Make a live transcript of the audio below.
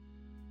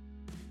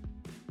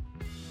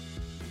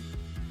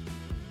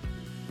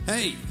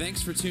Hey,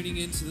 thanks for tuning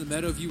in to the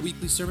Meadowview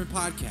Weekly Sermon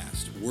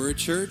Podcast. We're a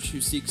church who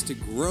seeks to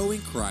grow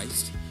in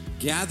Christ,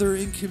 gather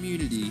in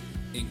community,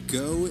 and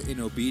go in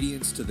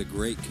obedience to the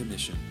Great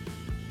Commission.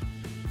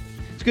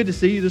 It's good to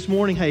see you this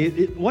morning.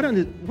 Hey, why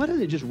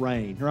doesn't it just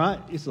rain,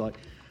 right? It's like,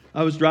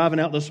 I was driving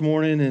out this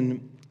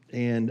morning,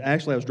 and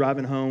actually I was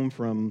driving home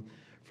from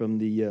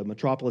the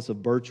metropolis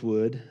of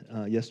Birchwood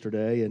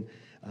yesterday, and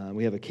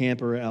we have a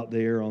camper out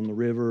there on the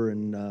river,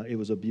 and it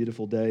was a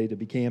beautiful day to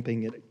be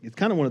camping. It's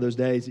kind of one of those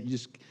days that you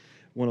just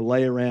want to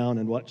lay around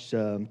and watch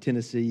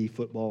Tennessee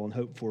football and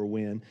hope for a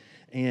win.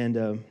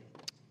 And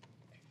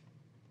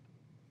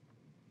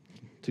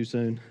too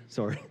soon?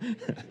 Sorry.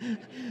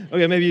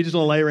 Okay, maybe you just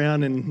want to lay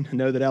around and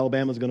know that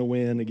Alabama's going to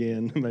win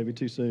again. Maybe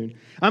too soon.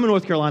 I'm a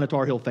North Carolina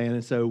Tar Heel fan,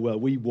 and so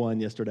we won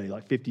yesterday,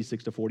 like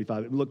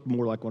 56-45. It looked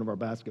more like one of our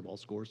basketball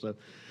scores. So,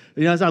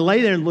 as I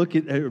lay there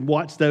and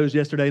watched those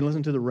yesterday and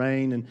listened to the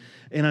rain,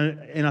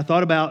 and I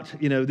thought about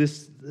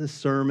this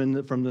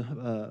sermon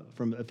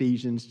from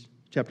Ephesians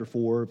chapter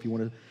 4. If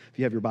you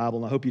have your Bible,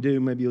 and I hope you do,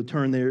 maybe you'll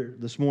turn there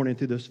this morning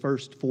through those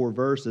first 4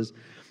 verses.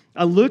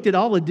 I looked at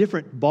all the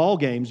different ball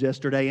games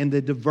yesterday and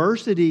the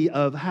diversity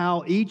of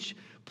how each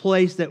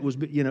place that was,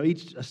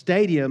 each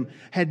stadium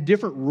had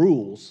different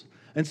rules.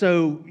 And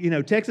so,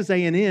 Texas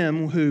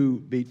A&M, who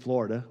beat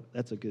Florida,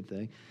 that's a good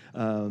thing.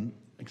 I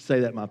can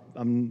say that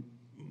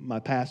my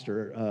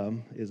pastor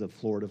is a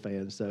Florida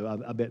fan,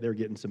 so I bet they're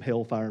getting some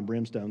hellfire and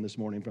brimstone this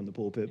morning from the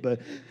pulpit. But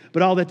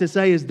all that to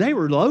say is they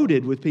were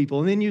loaded with people.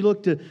 And then you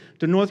look to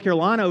North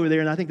Carolina over there,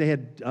 and I think they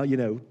had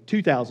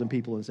 2,000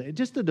 people in say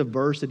just the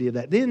diversity of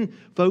that. Then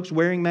folks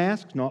wearing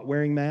masks, not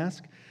wearing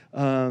masks,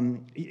 social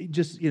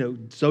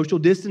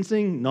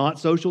distancing, not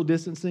social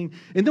distancing.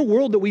 In the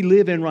world that we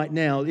live in right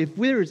now, if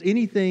there's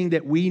anything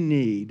that we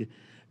need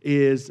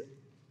is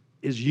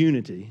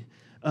unity.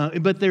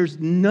 But there's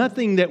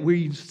nothing that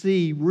we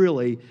see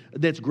really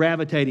that's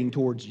gravitating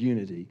towards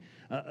unity.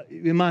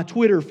 In my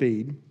Twitter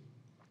feed,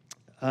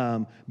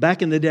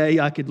 back in the day,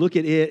 I could look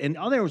at it, and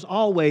there was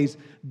always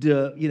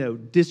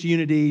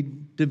disunity,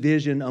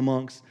 division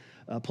amongst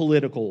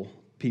political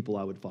people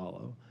I would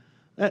follow.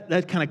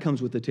 That kind of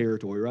comes with the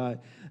territory, right?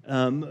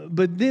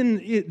 But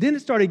then it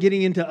started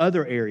getting into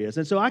other areas,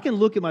 and so I can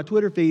look at my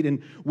Twitter feed,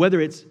 and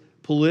whether it's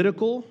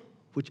political,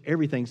 which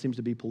everything seems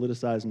to be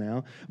politicized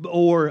now,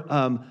 or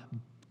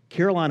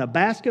Carolina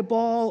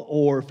basketball,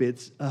 or if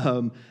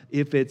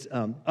it's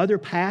other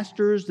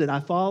pastors that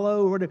I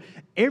follow, or whatever,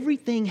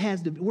 everything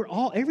has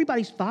to.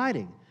 Everybody's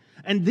fighting,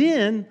 and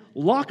then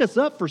lock us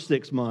up for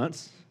 6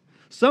 months.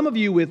 Some of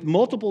you with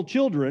multiple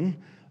children,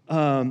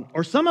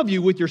 or some of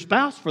you with your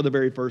spouse for the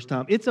very first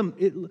time. Let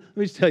me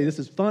just tell you, this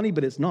is funny,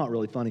 but it's not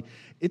really funny.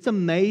 It's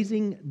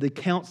amazing the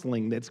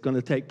counseling that's going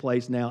to take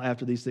place now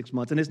after these 6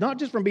 months. And it's not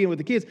just from being with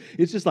the kids.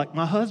 It's just like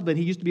my husband,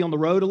 he used to be on the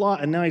road a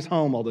lot, and now he's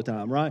home all the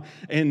time, right?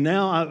 And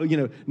now,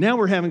 now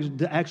we're having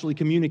to actually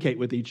communicate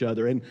with each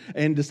other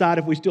and decide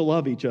if we still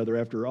love each other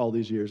after all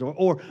these years.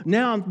 Or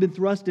now I've been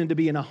thrust into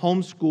being a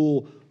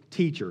homeschool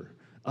teacher.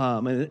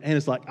 And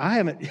it's like, I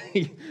haven't,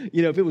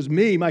 if it was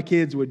me, my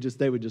kids would just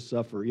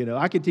suffer.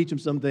 I could teach them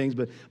some things,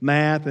 but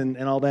math and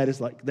all that is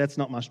like, that's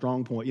not my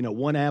strong point.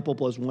 1 apple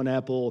plus 1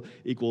 apple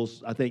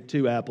equals, I think,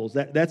 2 apples.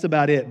 That's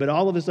about it. But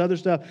all of this other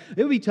stuff,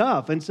 it would be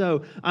tough. And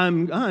so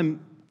I'm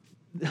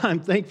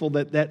thankful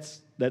that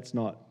that's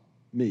not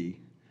me.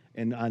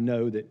 And I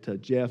know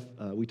that Jeff,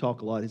 we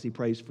talk a lot as he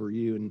prays for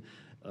you. And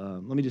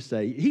let me just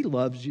say, he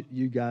loves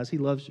you guys. He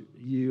loves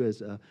you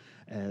as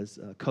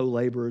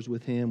co-laborers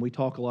with him. We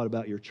talk a lot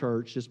about your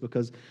church just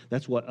because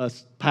that's what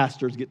us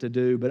pastors get to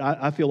do. But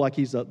I feel like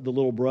he's the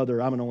little brother.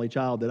 I'm an only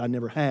child that I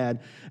never had.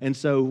 And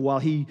so while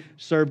he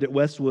served at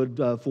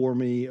Westwood for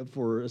me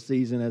for a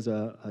season as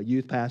a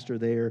youth pastor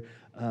there,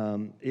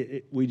 God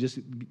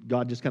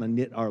just kind of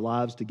knit our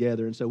lives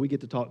together. And so we get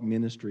to talk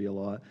ministry a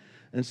lot.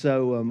 And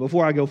so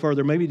before I go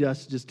further, maybe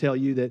just tell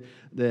you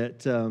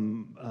that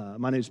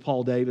my name is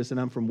Paul Davis, and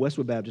I'm from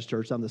Westwood Baptist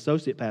Church. I'm the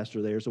associate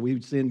pastor there, so we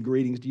would send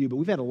greetings to you. But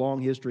we've had a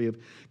long history of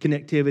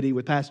connectivity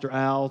with Pastor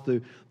Al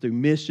through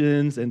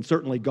missions and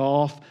certainly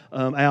golf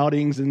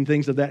outings and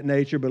things of that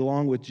nature. But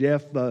along with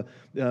Jeff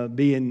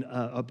being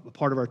a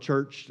part of our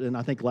church, and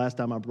I think last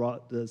time I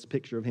brought this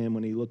picture of him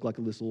when he looked like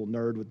this little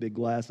nerd with big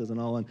glasses and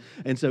all.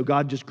 And so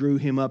God just grew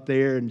him up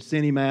there and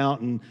sent him out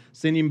and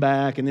sent him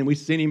back, and then we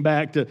sent him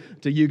back to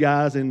you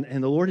guys. And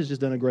the Lord has just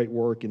done a great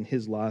work in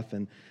his life,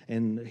 and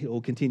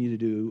he'll continue to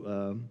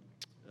do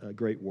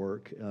great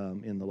work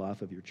in the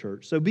life of your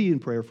church. So be in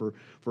prayer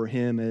for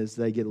him as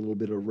they get a little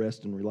bit of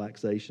rest and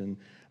relaxation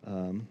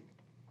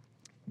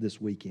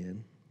this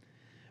weekend.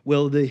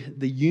 Well, the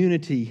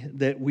unity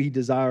that we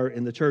desire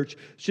in the church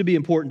should be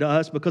important to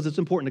us because it's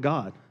important to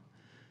God.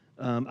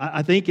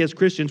 I think as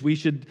Christians we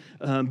should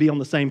be on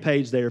the same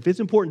page there. If it's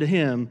important to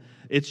him,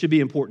 it should be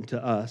important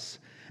to us.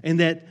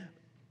 And that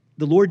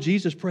the Lord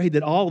Jesus prayed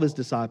that all of his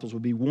disciples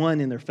would be one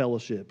in their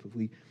fellowship. If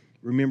we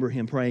remember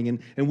him praying,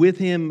 and with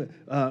him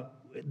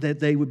that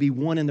they would be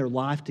one in their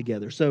life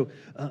together. So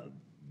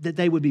that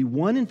they would be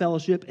one in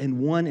fellowship and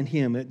one in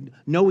Him,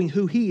 knowing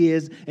who He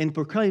is and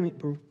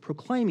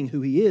proclaiming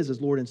who He is as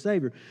Lord and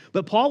Savior.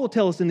 But Paul will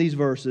tell us in these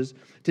verses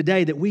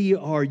today that we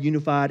are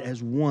unified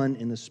as one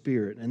in the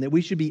Spirit, and that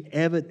it should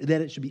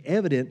be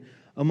evident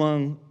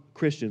among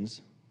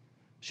Christians.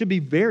 Should be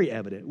very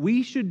evident.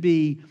 We should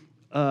be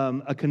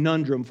a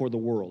conundrum for the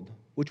world,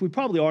 which we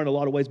probably are in a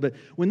lot of ways, but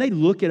when they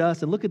look at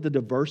us and look at the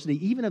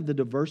diversity, even of the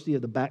diversity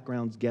of the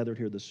backgrounds gathered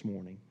here this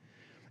morning,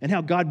 and how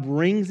God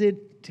brings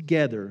it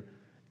together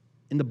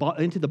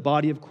into the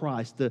body of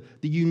Christ, the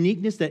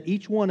uniqueness that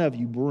each one of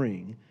you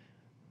bring,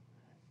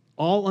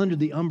 all under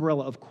the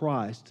umbrella of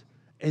Christ,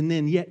 and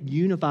then yet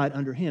unified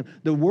under Him.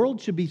 The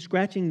world should be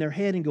scratching their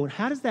head and going,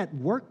 how does that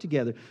work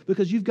together?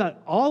 Because you've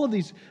got all of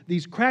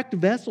these cracked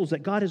vessels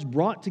that God has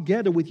brought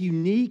together with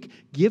unique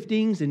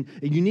giftings and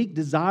unique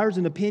desires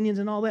and opinions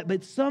and all that,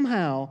 but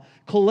somehow,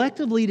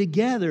 collectively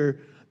together,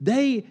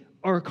 they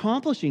are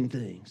accomplishing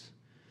things.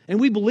 And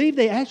we believe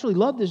they actually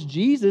love this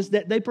Jesus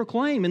that they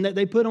proclaim and that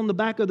they put on the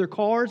back of their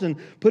cars and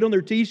put on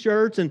their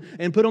T-shirts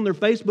and put on their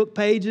Facebook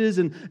pages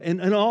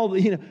and all.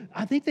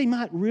 I think they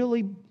might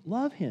really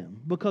love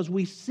Him because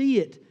we see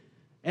it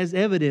as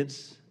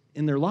evidence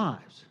in their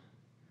lives.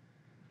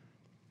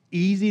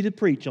 Easy to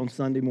preach on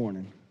Sunday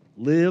morning.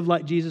 Live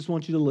like Jesus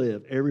wants you to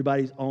live.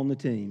 Everybody's on the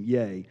team.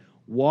 Yay.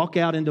 Walk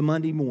out into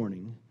Monday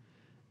morning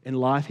and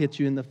life hits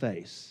you in the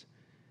face.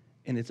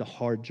 And it's a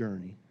hard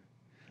journey.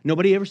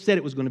 Nobody ever said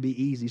it was going to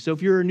be easy. So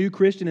if you're a new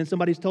Christian and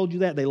somebody's told you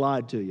that, they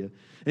lied to you.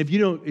 If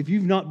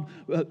you've not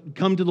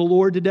come to the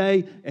Lord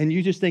today and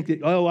you just think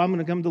that, oh, I'm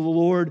going to come to the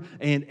Lord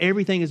and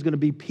everything is going to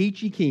be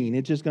peachy keen,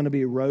 it's just going to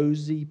be a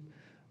rosy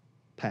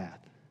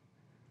path,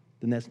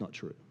 then that's not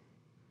true.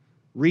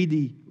 Read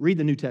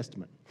the New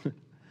Testament.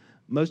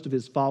 Most of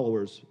His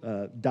followers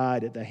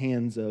died at the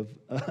hands of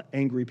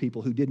angry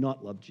people who did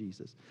not love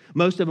Jesus.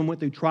 Most of them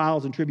went through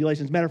trials and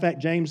tribulations. Matter of fact,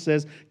 James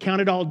says,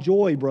 count it all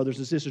joy, brothers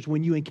and sisters,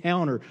 when you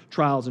encounter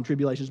trials and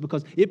tribulations,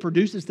 because it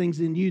produces things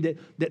in you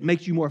that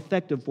makes you more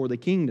effective for the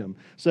kingdom.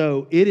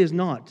 So it is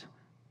not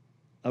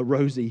a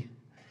rosy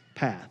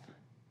path.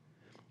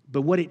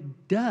 But what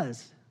it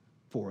does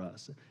for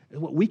us,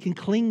 what we can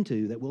cling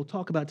to, that we'll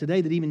talk about today,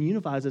 that even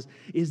unifies us,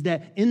 is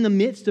that in the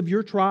midst of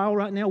your trial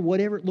right now,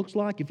 whatever it looks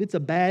like, if it's a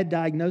bad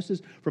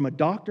diagnosis from a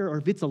doctor, or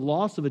if it's a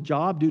loss of a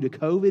job due to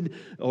COVID,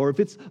 or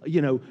if it's,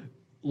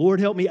 Lord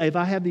help me, if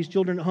I have these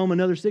children at home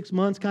another 6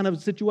 months kind of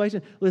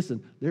situation,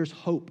 listen, there's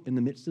hope in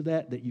the midst of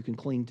that you can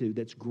cling to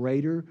that's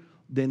greater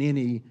than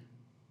any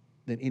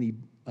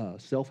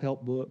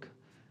self-help book,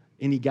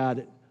 any guy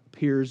that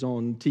appears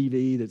on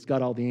TV that's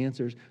got all the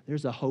answers.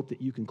 There's a hope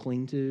that you can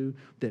cling to,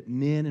 that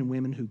men and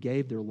women who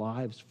gave their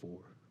lives for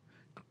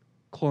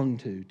clung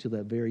to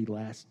the very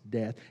last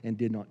death and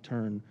did not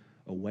turn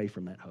away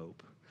from that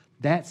hope.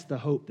 That's the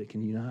hope that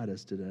can unite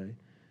us today.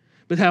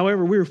 But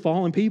however, we're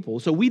fallen people,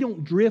 so we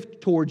don't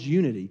drift towards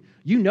unity.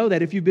 You know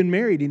that if you've been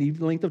married any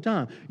length of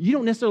time. You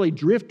don't necessarily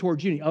drift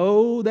towards unity.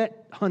 Oh,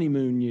 that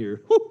honeymoon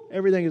year. Whew,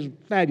 everything is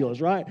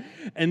fabulous, right?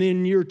 And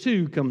then year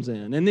 2 comes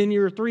in, and then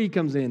year 3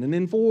 comes in, and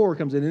then 4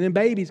 comes in, and then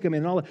babies come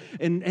in, and all that.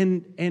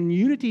 And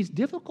unity's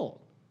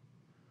difficult.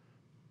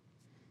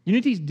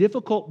 Unity's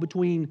difficult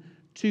between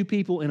two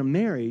people in a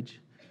marriage.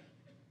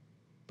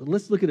 But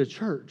let's look at a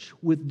church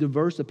with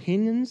diverse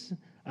opinions,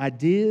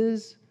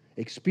 ideas,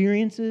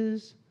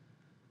 experiences.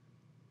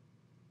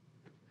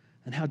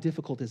 And how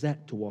difficult is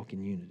that to walk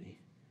in unity?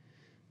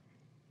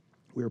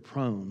 We're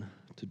prone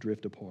to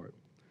drift apart.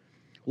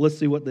 Let's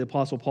see what the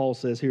Apostle Paul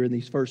says here in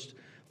these first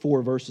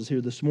 4 verses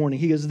here this morning.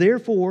 He is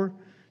therefore,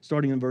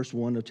 starting in verse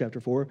 1 of chapter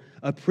 4,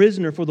 a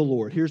prisoner for the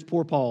Lord. Here's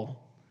poor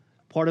Paul,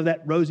 part of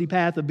that rosy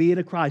path of being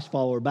a Christ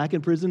follower, back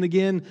in prison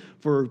again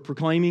for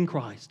proclaiming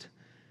Christ.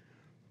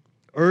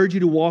 Urge you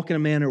to walk in a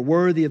manner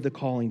worthy of the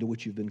calling to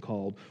which you've been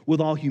called, with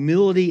all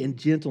humility and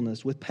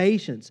gentleness, with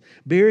patience,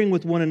 bearing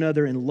with one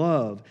another in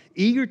love,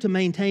 eager to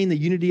maintain the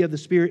unity of the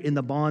Spirit in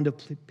the bond of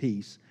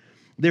peace.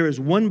 There is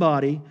one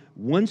body,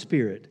 one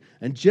Spirit,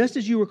 and just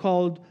as you were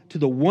called to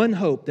the one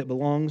hope that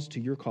belongs to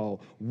your call,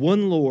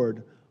 one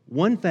Lord,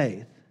 one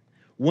faith,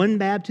 one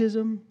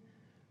baptism,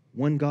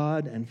 one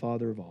God and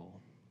Father of all,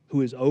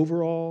 who is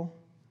over all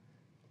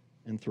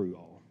and through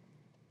all.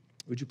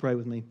 Would you pray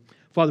with me?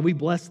 Father, we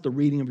bless the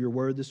reading of your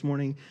word this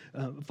morning.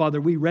 Father,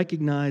 we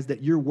recognize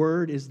that your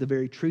word is the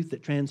very truth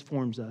that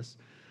transforms us.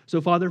 So,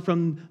 Father,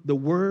 from the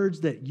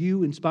words that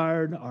you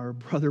inspired our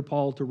brother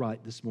Paul to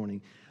write this morning,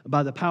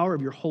 by the power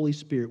of your Holy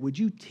Spirit, would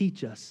you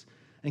teach us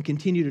and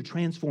continue to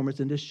transform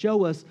us and to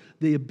show us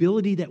the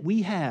ability that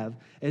we have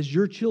as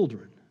your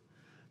children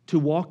to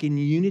walk in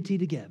unity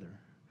together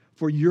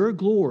for your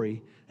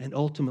glory and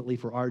ultimately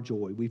for our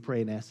joy. We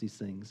pray and ask these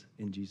things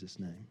in Jesus'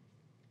 name.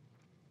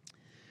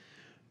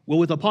 Well,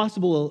 with a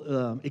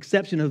possible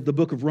exception of the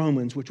book of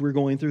Romans, which we're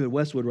going through at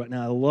Westwood right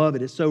now, I love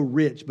it. It's so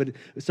rich, but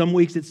some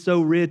weeks it's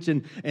so rich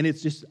and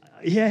it's just,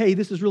 hey,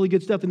 this is really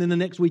good stuff. And then the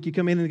next week you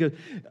come in and go,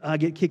 I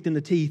get kicked in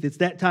the teeth. It's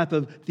that type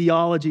of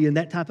theology and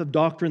that type of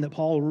doctrine that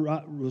Paul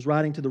was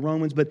writing to the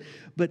Romans. But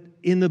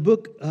in the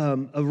book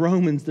of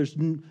Romans, there's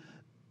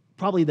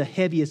probably the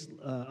heaviest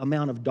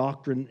amount of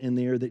doctrine in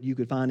there that you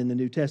could find in the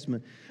New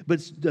Testament. But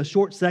a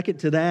short second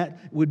to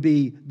that would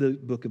be the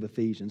book of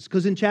Ephesians.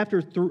 Because in chapter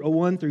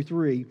 1 through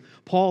 3,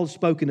 Paul has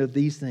spoken of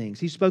these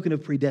things. He's spoken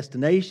of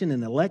predestination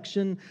and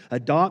election,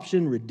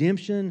 adoption,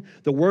 redemption,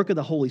 the work of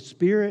the Holy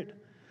Spirit,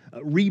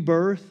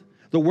 rebirth,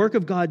 the work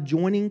of God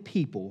joining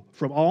people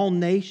from all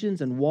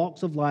nations and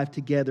walks of life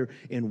together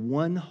in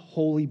one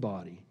holy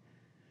body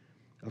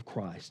of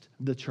Christ,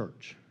 the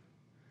church.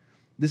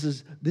 This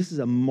is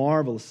a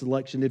marvelous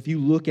selection. If you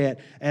look at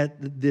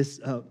this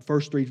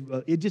first three,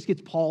 it just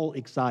gets Paul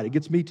excited. It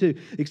gets me too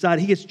excited.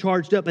 He gets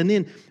charged up. And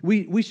then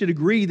we should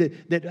agree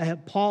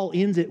that Paul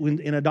ends it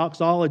in a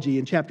doxology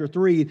in chapter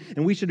 3,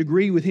 and we should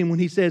agree with him when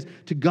he says,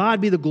 "To God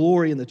be the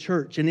glory in the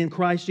church and in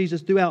Christ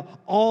Jesus throughout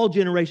all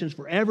generations,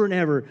 forever and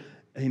ever.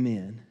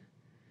 Amen."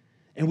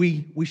 And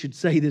we should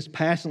say this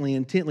passionately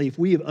and intently if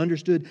we have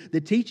understood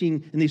the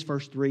teaching in these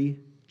first 3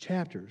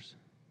 chapters.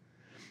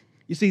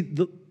 You see,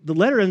 the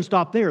letter doesn't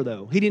stop there,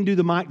 though. He didn't do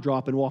the mic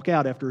drop and walk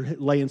out after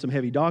laying some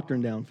heavy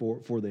doctrine down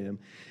for them.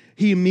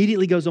 He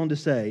immediately goes on to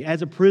say,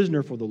 "As a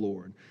prisoner for the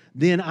Lord,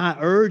 then I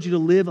urge you to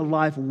live a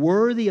life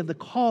worthy of the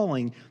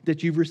calling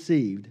that you've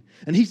received."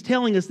 And he's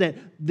telling us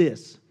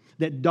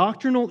that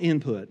doctrinal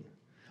input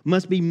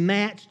must be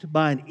matched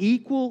by an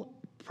equal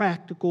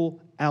practical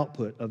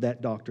output of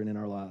that doctrine in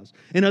our lives.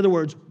 In other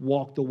words,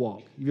 walk the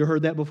walk. Have you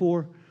heard that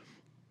before?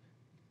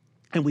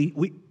 And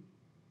we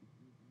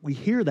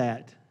hear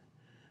that.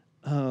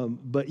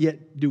 But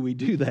yet, do we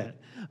do that?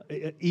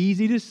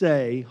 Easy to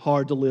say,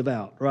 hard to live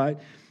out, right?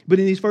 But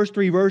in these first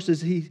 3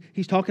 verses,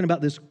 he's talking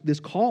about this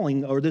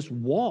calling or this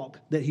walk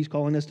that he's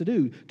calling us to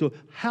do. To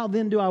how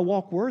then do I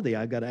walk worthy?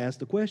 I've got to ask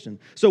the question.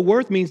 So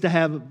worth means to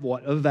have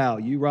what? A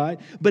value, right?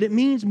 But it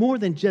means more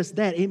than just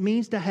that. It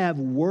means to have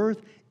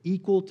worth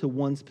equal to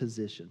one's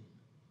position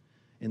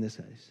in this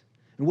case.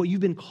 And what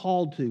you've been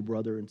called to,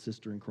 brother and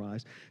sister in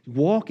Christ,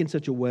 walk in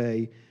such a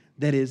way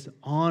that is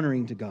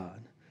honoring to God.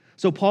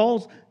 So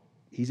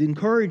He's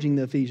encouraging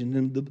the Ephesians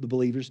and the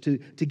believers to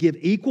give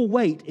equal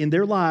weight in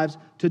their lives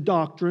to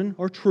doctrine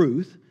or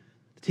truth,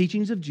 the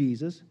teachings of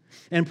Jesus,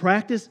 and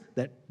practice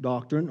that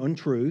doctrine and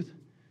truth.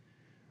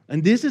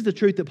 And this is the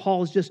truth that Paul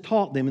has just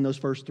taught them in those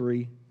first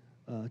 3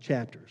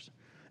 chapters.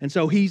 And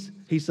so he's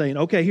saying,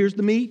 okay, here's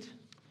the meat.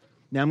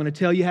 Now I'm going to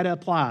tell you how to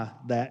apply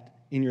that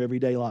in your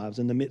everyday lives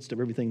in the midst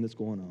of everything that's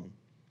going on.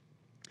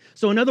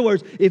 So in other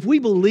words, if we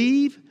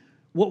believe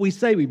what we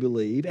say we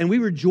believe, and we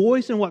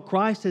rejoice in what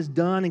Christ has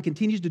done and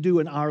continues to do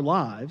in our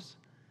lives,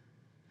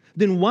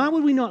 then why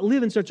would we not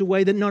live in such a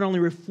way that not only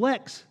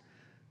reflects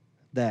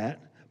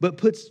that, but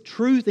puts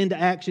truth into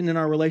action in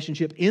our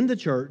relationship in the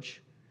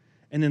church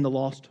and in the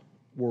lost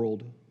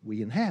world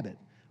we inhabit,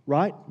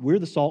 right? We're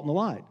the salt and the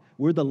light.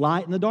 We're the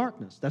light in the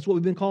darkness. That's what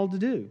we've been called to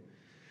do.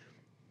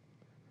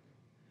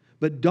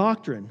 But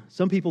doctrine,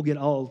 some people get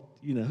all,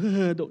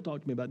 don't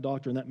talk to me about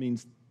doctrine, that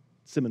means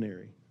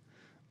seminary.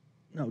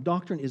 No,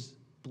 doctrine is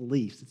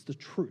beliefs. It's the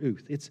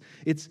truth.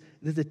 It's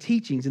the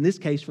teachings, in this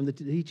case, from the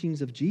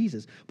teachings of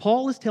Jesus.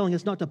 Paul is telling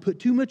us not to put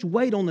too much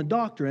weight on the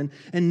doctrine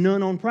and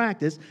none on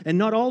practice, and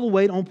not all the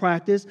weight on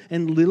practice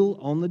and little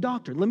on the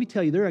doctrine. Let me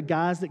tell you, there are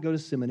guys that go to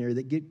seminary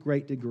that get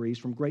great degrees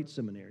from great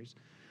seminaries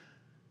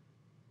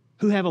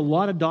who have a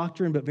lot of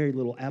doctrine but very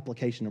little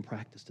application and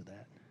practice to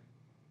that.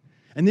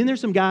 And then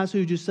there's some guys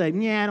who just say,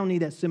 I don't need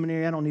that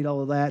seminary, I don't need all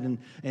of that, and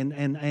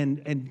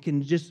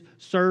can just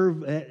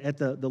serve at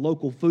the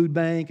local food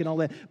bank and all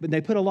that. But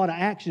they put a lot of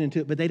action into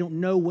it, but they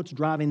don't know what's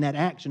driving that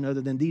action other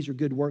than these are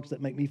good works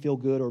that make me feel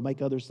good or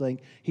make others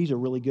think he's a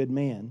really good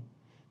man.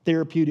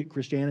 Therapeutic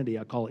Christianity,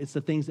 I call it. It's the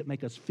things that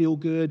make us feel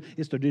good.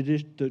 It's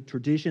the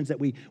traditions that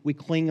we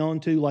cling on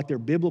to like they're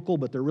biblical,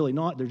 but they're really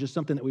not. They're just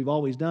something that we've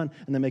always done,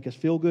 and they make us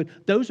feel good.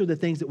 Those are the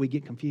things that we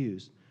get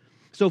confused.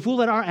 So if we'll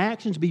let our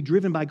actions be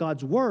driven by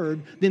God's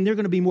Word, then they're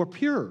going to be more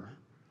pure.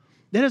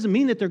 That doesn't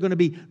mean that they're going to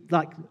be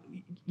like,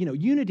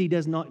 unity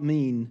does not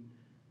mean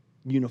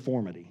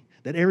uniformity.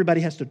 That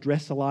everybody has to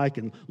dress alike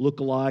and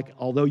look alike,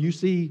 although you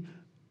see,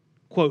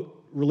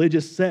 quote,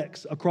 religious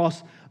sects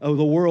across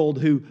the world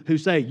who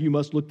say, you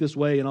must look this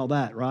way and all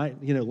that, right?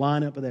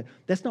 Line up with that.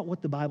 That's not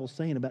what the Bible's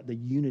saying about the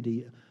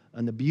unity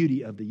and the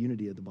beauty of the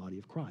unity of the body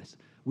of Christ.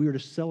 We are to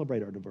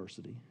celebrate our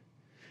diversity.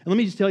 And let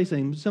me just tell you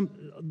something.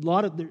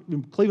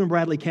 In Cleveland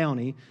Bradley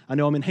County, I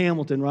know I'm in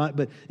Hamilton, right?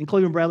 But in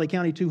Cleveland Bradley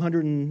County,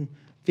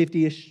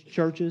 250-ish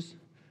churches.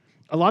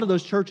 A lot of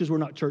those churches were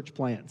not church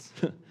plants.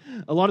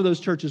 A lot of those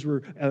churches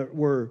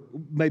were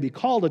maybe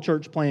called a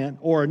church plant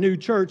or a new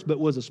church, but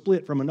was a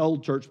split from an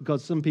old church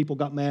because some people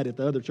got mad at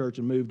the other church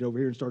and moved over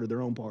here and started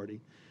their own party.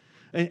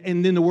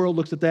 And then the world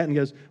looks at that and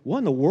goes, what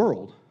in the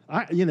world?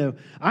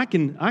 I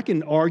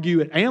can argue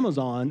at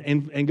Amazon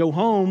and go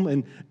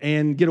home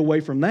and get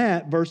away from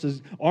that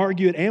versus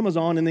argue at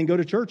Amazon and then go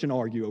to church and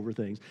argue over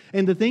things.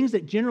 And the things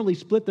that generally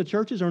split the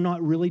churches are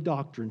not really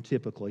doctrine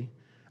typically.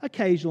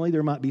 Occasionally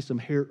there might be some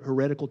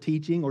heretical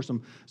teaching or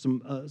some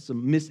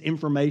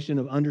misinformation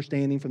of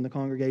understanding from the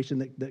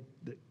congregation that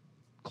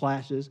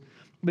clashes.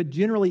 but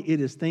generally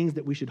it is things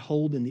that we should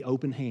hold in the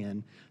open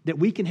hand, that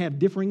we can have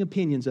differing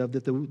opinions of,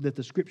 that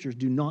the Scriptures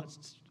do not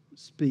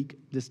speak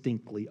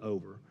distinctly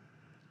over.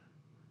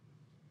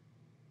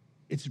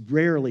 It's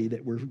rarely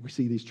that we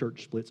see these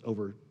church splits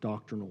over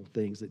doctrinal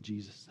things that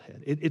Jesus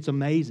had. It's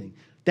amazing.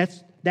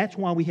 That's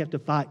why we have to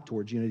fight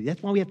towards unity.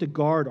 That's why we have to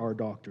guard our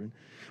doctrine.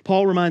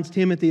 Paul reminds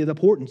Timothy of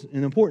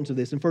the importance of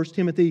this in 1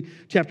 Timothy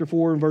chapter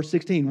 4 and verse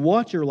 16.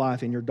 Watch your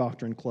life and your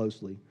doctrine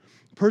closely.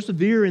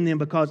 Persevere in them,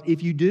 because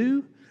if you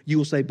do, you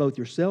will save both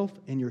yourself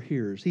and your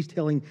hearers. He's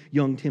telling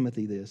young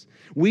Timothy this.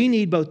 We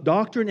need both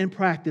doctrine and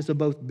practice of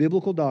both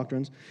biblical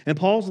doctrines, and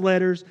Paul's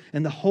letters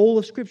and the whole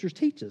of Scriptures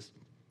teach us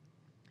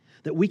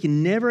that we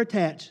can never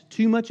attach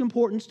too much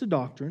importance to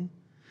doctrine,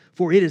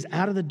 for it is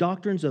out of the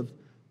doctrines of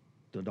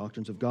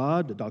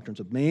God, the doctrines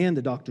of man,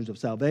 the doctrines of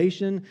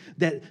salvation,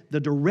 that the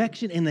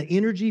direction and the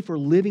energy for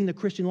living the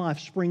Christian life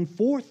spring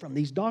forth from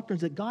these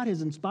doctrines that God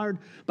has inspired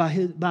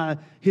by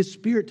His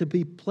Spirit to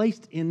be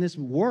placed in this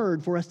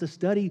Word for us to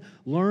study,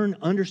 learn,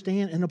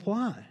 understand, and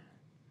apply.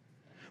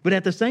 But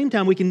at the same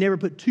time, we can never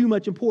put too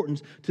much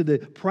importance to the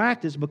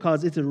practice,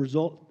 because it's a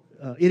result.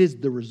 It is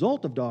the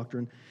result of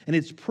doctrine, and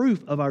it's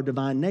proof of our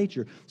divine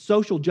nature.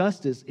 Social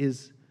justice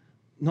is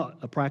not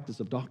a practice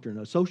of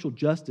doctrine. Social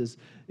justice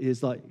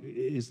is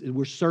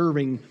we're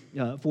serving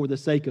for the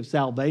sake of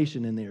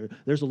salvation in there.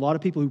 There's a lot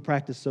of people who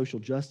practice social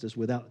justice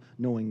without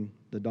knowing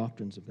the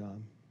doctrines of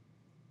God.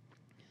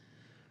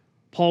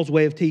 Paul's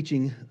way of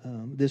teaching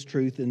this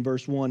truth in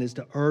verse 1 is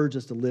to urge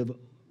us to live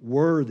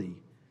worthy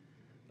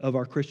of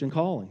our Christian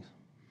callings.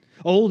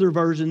 Older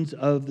versions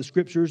of the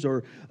Scriptures,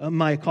 or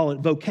might call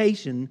it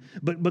vocation,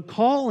 but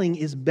calling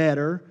is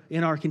better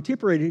in our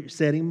contemporary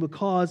setting,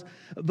 because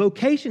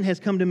vocation has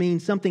come to mean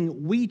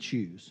something we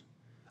choose.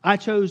 I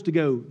chose to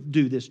go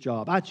do this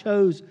job. I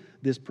chose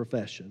this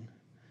profession.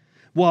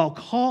 While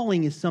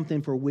calling is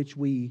something for which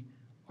we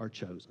are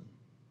chosen.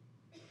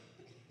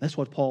 That's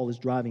what Paul is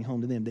driving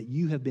home to them, that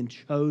you have been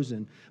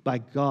chosen by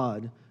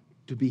God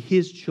to be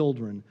His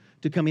children,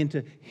 to come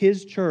into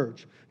His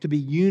church, to be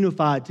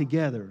unified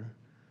together.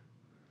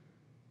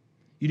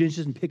 You didn't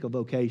just pick a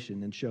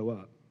vocation and show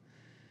up.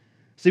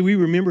 See, we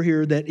remember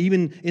here that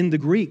even in the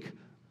Greek,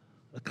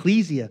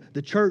 ecclesia,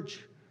 the church,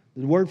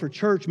 the word for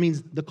church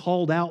means the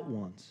called out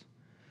ones.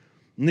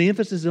 And the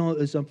emphasis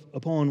is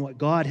upon what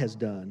God has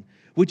done,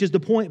 which is the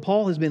point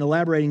Paul has been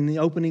elaborating in the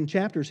opening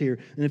chapters here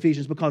in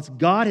Ephesians, because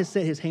God has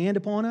set His hand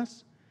upon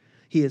us.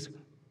 He has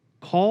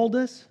called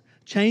us,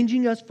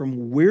 changing us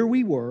from where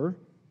we were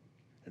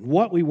and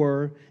what we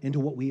were into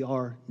what we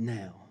are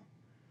now.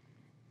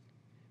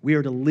 We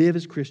are to live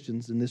as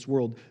Christians in this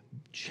world,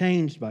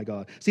 changed by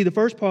God. See, the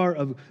first part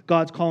of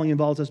God's calling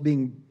involves us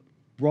being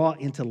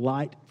brought into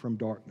light from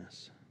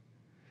darkness.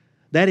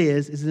 That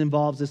is it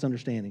involves this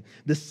understanding.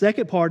 The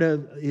second part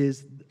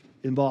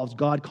involves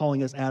God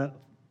calling us out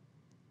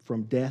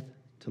from death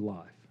to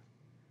life.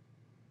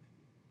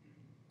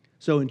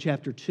 So in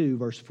chapter 2,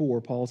 verse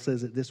 4, Paul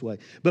says it this way.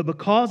 But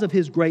because of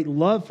His great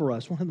love for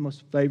us, one of the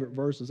most favorite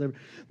verses ever,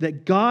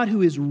 that God,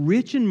 who is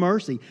rich in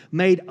mercy,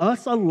 made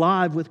us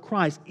alive with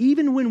Christ,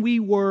 even when we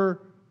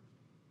were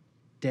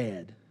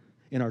dead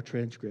in our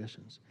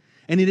transgressions.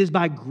 And it is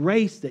by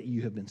grace that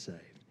you have been saved.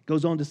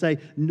 Goes on to say,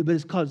 but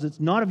it's because it's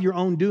not of your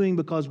own doing,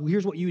 because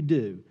here's what you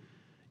do.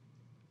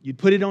 You'd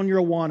put it on your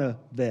Awana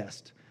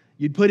vest.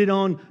 You'd put it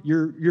on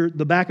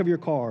the back of your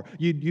car.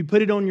 You'd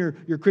put it on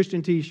your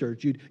Christian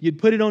t-shirts. You'd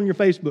put it on your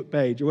Facebook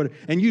page or whatever.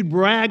 And you'd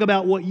brag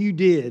about what you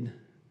did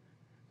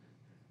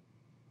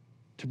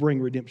to bring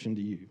redemption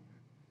to you.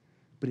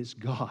 But it's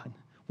God,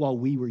 while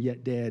we were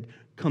yet dead,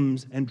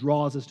 comes and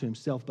draws us to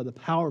Himself by the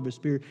power of His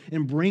Spirit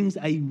and brings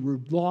a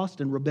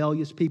lost and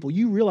rebellious people.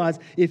 You realize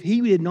if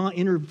He did not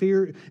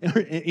interfere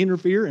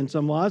in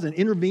some lives and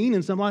intervene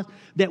in some lives,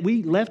 that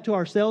we left to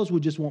ourselves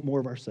would just want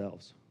more of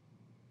ourselves.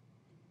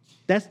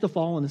 That's the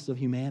fallenness of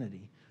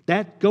humanity.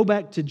 Go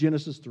back to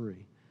Genesis 3.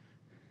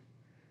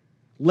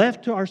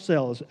 Left to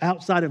ourselves,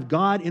 outside of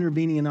God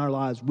intervening in our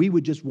lives, we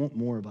would just want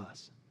more of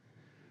us.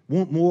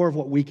 Want more of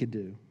what we could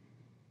do.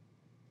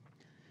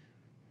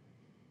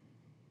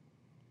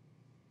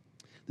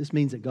 This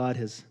means that God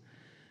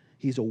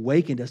He's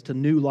awakened us to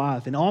new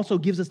life and also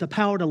gives us the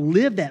power to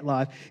live that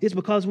life. It's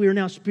because we are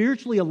now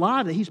spiritually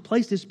alive, that He's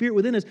placed His Spirit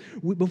within us.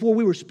 Before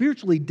we were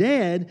spiritually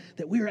dead,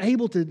 that we are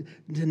able to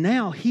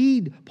now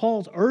heed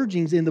Paul's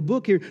urgings in the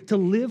book here to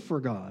live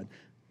for God.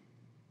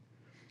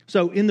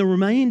 So in the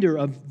remainder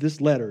of this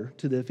letter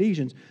to the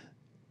Ephesians,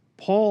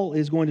 Paul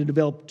is going to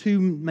develop two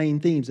main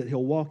themes that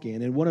he'll walk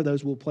in, and one of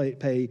those we'll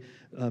pay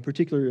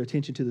particular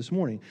attention to this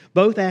morning.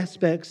 Both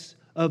aspects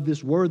of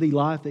this worthy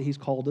life that he's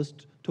called us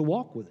to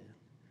walk within.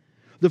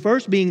 The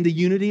first being the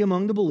unity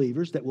among the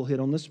believers that we'll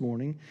hit on this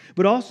morning,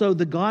 but also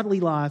the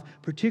godly life,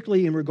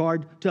 particularly in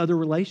regard to other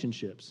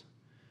relationships.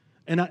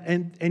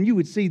 And you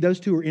would see those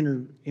two are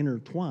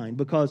intertwined,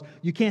 because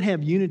you can't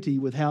have unity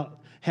without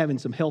having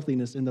some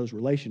healthiness in those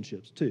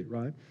relationships too,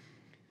 right?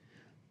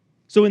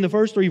 So in the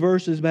first three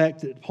verses back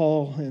that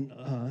Paul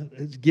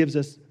gives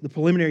us the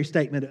preliminary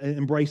statement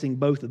embracing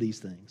both of these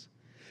things.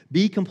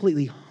 Be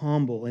completely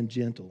humble and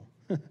gentle.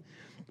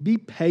 Be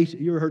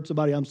patient. You ever heard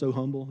somebody, I'm so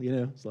humble?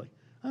 It's like,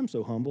 I'm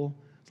so humble.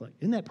 It's like,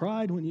 isn't that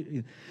pride?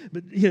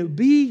 But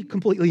be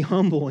completely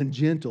humble and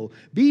gentle.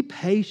 Be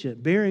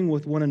patient, bearing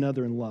with one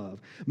another in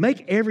love.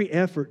 Make every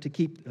effort to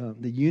keep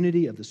the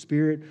unity of the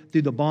Spirit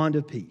through the bond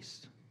of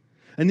peace.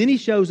 And then he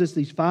shows us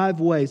these 5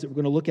 ways that we're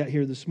going to look at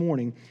here this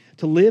morning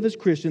to live as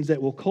Christians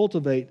that will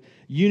cultivate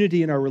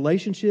unity in our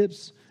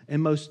relationships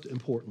and, most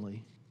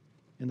importantly,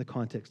 in the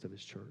context of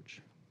his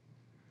church.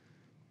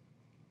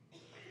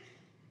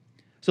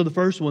 So the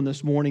first one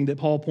this morning that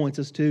Paul points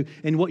us to,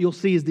 and what you'll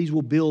see is these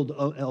will build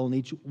on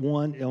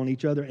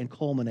each other and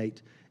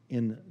culminate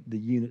in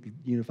the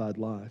unified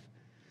life.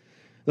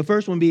 The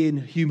first one being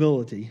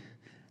humility.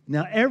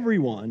 Now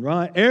everyone,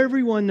 right?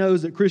 Everyone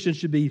knows that Christians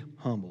should be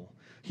humble.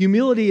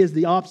 Humility is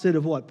the opposite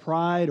of what?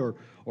 Pride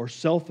or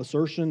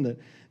self-assertion that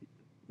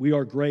we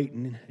are great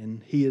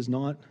and he is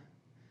not.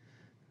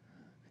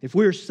 If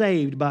we are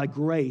saved by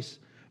grace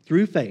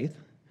through faith,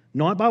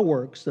 not by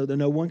works, so that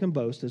no one can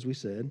boast, as we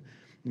said,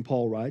 and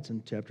Paul writes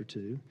in chapter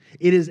 2,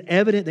 it is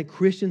evident that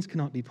Christians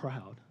cannot be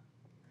proud.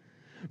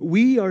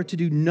 We are to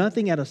do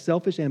nothing out of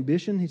selfish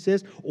ambition, he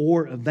says,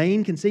 or a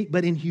vain conceit,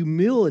 but in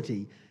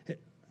humility,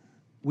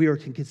 we are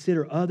to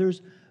consider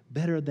others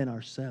better than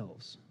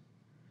ourselves.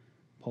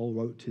 Paul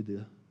wrote to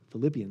the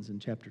Philippians in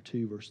chapter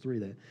 2, verse 3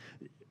 that.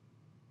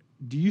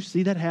 Do you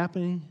see that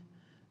happening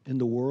in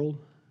the world?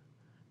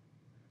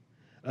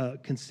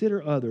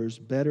 Consider others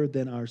better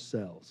than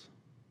ourselves.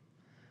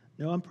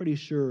 Now, I'm pretty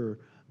sure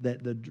that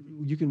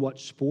you can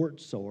watch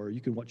sports or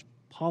you can watch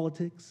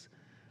politics.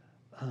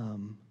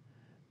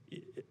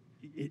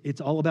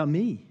 It's all about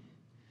me.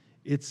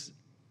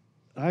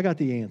 I got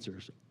the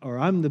answers, or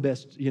I'm the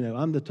best.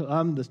 I'm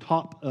the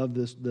top of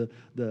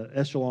the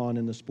echelon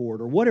in the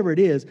sport, or whatever it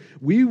is.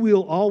 We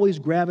will always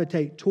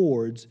gravitate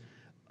towards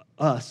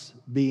us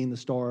being the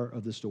star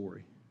of the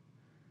story.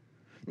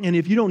 And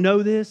if you don't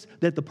know this,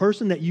 that the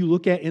person that you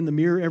look at in the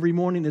mirror every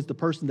morning is the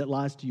person that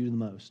lies to you the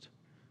most.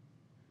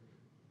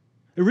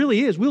 It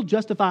really is. We'll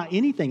justify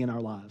anything in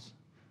our lives.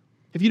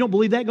 If you don't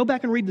believe that, go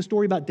back and read the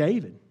story about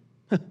David.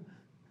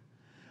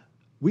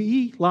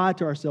 We lie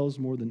to ourselves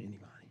more than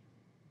anybody.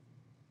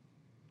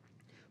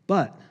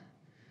 But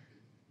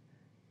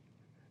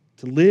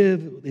to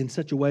live in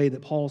such a way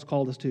that Paul's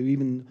called us to,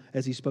 even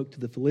as he spoke to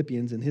the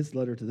Philippians in his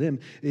letter to them,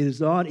 it is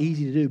not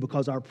easy to do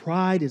because our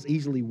pride is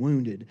easily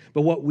wounded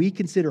by what we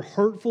consider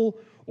hurtful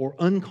or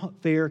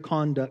unfair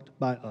conduct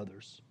by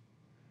others.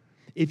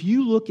 If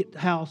you look at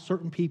how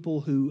certain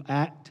people who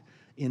act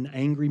in an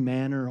angry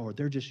manner, or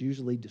they're just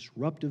usually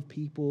disruptive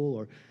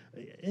people,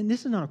 and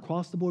this is not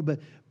across the board, but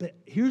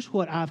here's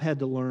what I've had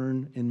to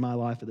learn in my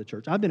life at the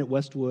church. I've been at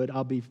Westwood.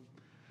 I'll be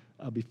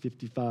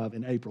 55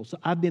 in April. So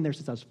I've been there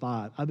since I was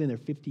 5. I've been there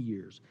 50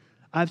 years.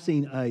 I've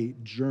seen a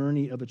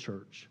journey of a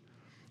church.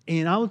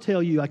 And I will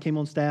tell you, I came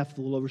on staff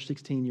a little over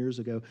 16 years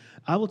ago.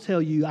 I will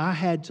tell you, I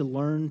had to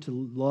learn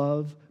to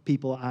love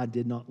people I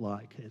did not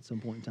like at some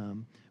point in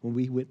time when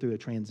we went through a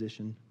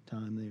transition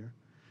time there.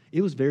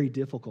 It was very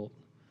difficult.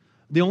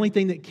 The only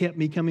thing that kept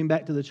me coming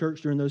back to the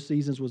church during those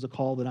seasons was a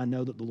call that I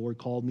know that the Lord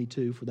called me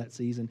to for that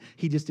season.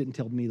 He just didn't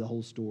tell me the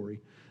whole story,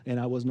 and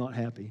I was not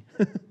happy.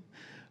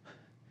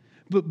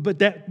 But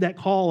that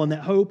call and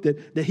that hope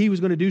that he was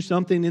going to do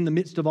something in the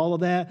midst of all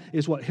of that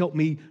is what helped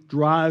me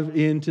drive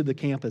into the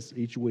campus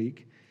each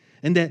week.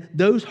 And that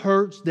those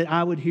hurts that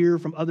I would hear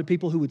from other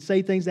people who would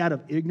say things out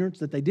of ignorance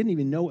that they didn't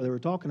even know what they were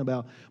talking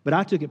about, but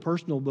I took it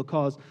personal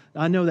because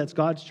I know that's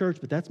God's church,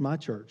 but that's my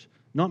church.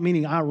 Not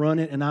meaning I run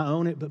it and I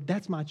own it, but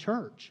that's my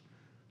church.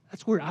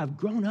 That's where I've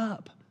grown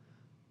up.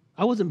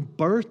 I wasn't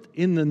birthed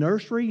in the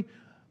nursery,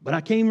 but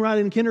I came right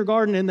in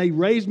kindergarten and they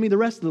raised me the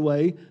rest of the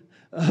way.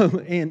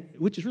 And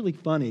which is really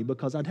funny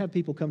because I'd have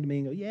people come to me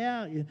and go,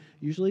 yeah,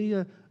 usually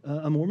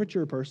a more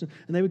mature person,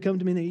 and they would come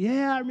to me and they,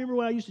 yeah, I remember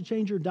when I used to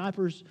change your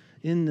diapers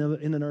in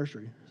the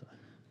nursery. So,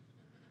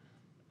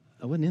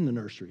 I wasn't in the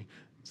nursery.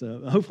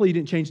 So hopefully you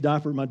didn't change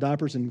my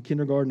diapers in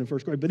kindergarten and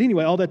first grade. But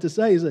anyway, all that to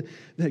say is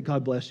that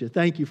God bless you.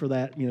 Thank you for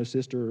that,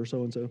 sister or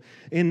so-and-so.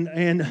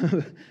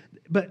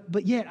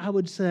 But yet I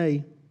would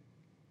say,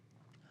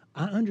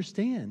 I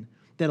understand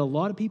that a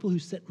lot of people who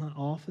sit in my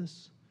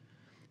office,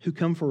 who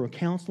come for a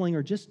counseling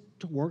or just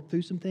to work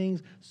through some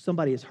things,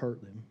 somebody has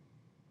hurt them.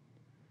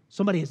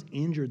 Somebody has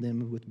injured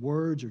them with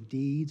words or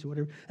deeds or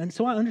whatever. And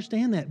so I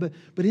understand that.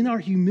 But in our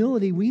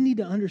humility, we need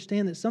to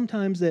understand that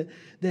sometimes that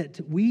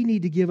we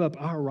need to give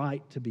up our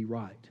right to be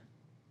right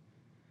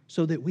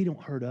so that we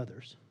don't hurt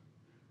others.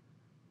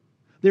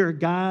 There are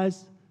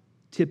guys,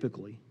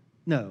 typically,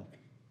 reel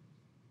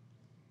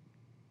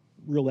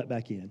that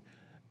back in.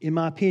 In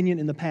my opinion,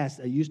 in the past,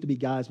 there used to be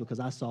guys because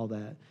I saw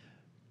that.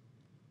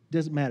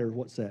 Doesn't matter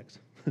what sex.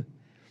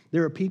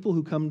 There are people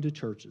who come to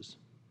churches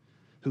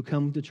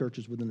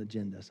with an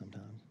agenda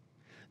sometimes.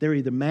 They're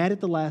either mad at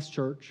the last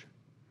church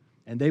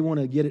and they want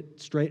to get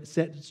it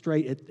set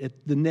straight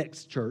at the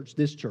next church,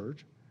 this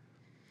church,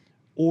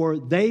 or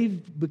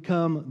they've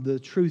become the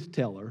truth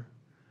teller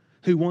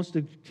who wants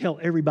to tell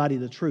everybody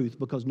the truth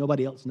because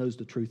nobody else knows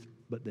the truth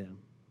but them.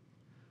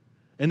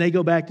 And they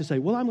go back to say,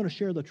 well, I'm going to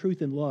share the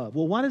truth in love.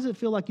 Well, why does it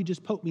feel like you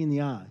just poked me in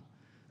the eye?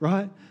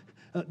 Right?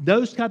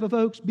 Those type of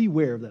folks,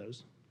 beware of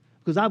those.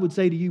 Because I would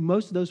say to you,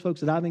 most of those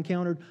folks that I've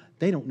encountered,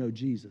 they don't know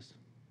Jesus.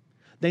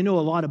 They know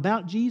a lot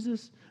about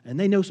Jesus, and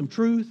they know some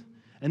truth,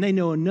 and they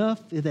know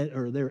enough that,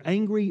 or they're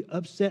angry,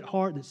 upset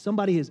heart that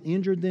somebody has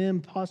injured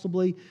them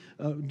possibly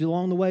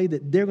along the way,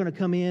 that they're going to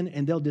come in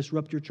and they'll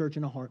disrupt your church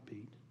in a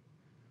heartbeat.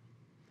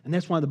 And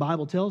that's why the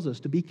Bible tells us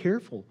to be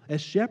careful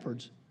as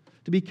shepherds.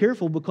 To be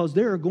careful, because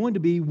there are going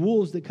to be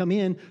wolves that come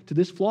in to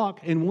this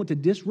flock and want to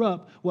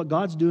disrupt what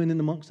God's doing in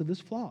amongst of this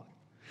flock.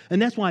 And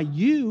that's why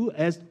you,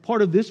 as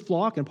part of this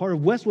flock and part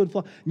of Westwood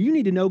flock, you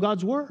need to know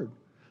God's Word.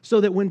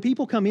 So that when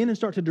people come in and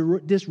start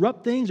to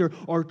disrupt things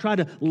or try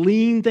to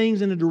lean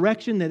things in a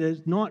direction that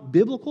is not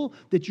biblical,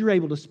 that you're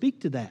able to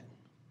speak to that.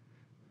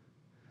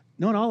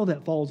 Not all of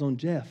that falls on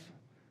Jeff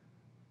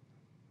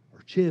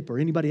or Chip or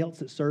anybody else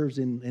that serves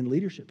in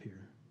leadership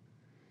here.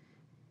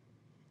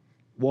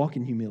 Walk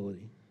in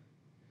humility.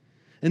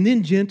 And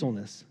then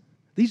gentleness.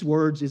 These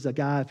words is a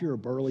guy, if you're a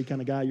burly kind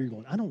of guy, you're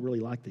going, I don't really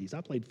like these.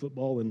 I played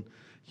football and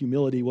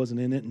humility wasn't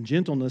in it, and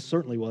gentleness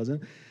certainly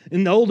wasn't.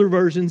 In the older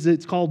versions,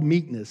 it's called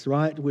meekness,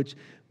 right?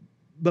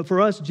 But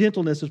for us,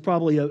 gentleness is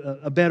probably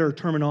a better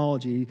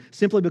terminology,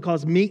 simply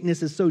because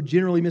meekness is so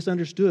generally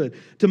misunderstood.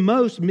 To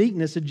most,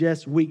 meekness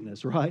suggests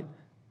weakness, right?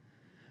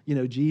 You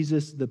know,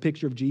 Jesus, the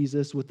picture of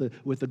Jesus with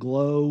the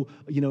glow,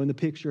 in the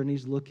picture, and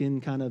he's looking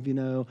kind of,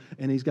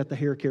 and he's got the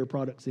hair care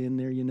products in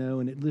there,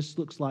 and it just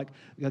looks like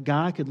a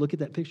guy could look at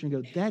that picture and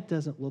go, that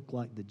doesn't look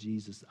like the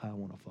Jesus I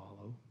want to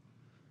follow.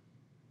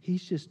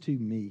 He's just too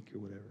meek or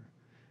whatever.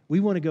 We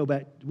want to go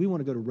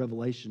to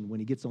Revelation when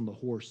he gets on the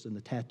horse and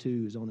the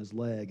tattoo is on his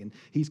leg and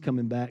he's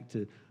coming back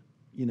to,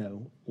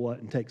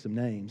 and take some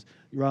names,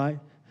 right?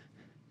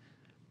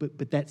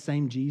 But that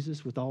same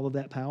Jesus with all of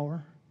that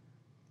power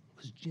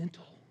was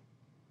gentle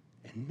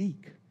and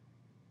meek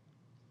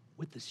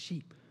with the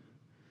sheep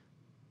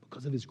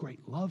because of his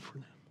great love for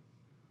them.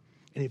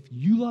 And if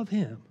you love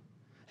him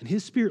and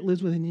his Spirit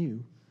lives within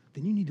you,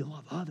 then you need to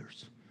love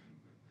others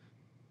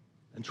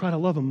and try to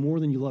love them more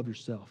than you love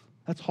yourself.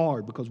 That's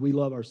hard because we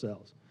love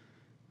ourselves.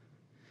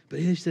 But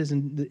he says,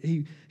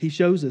 he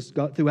shows us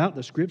throughout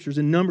the Scriptures.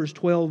 In Numbers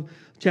 12,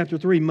 chapter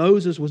 3,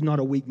 Moses was not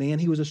a weak man.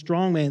 He was a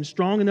strong man,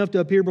 strong enough to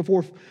appear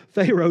before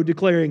Pharaoh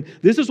declaring,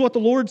 this is what the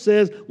Lord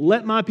says,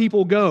 let my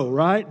people go,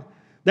 right?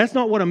 That's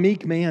not what a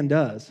meek man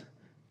does.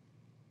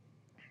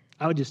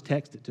 I would just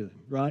text it to him,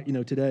 right?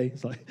 Today,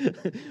 it's like,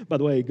 by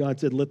the way, God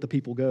said, let the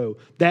people go.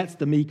 That's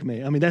the meek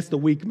man. That's the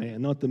weak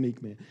man, not the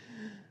meek man.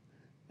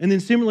 And then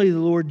similarly, the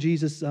Lord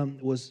Jesus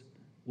was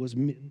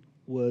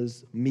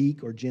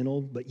meek or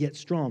gentle, but yet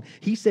strong.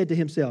 He said to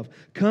himself,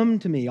 come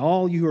to me,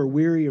 all you who are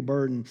weary or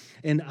burdened,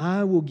 and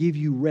I will give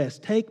you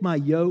rest. Take my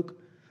yoke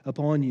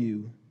upon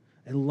you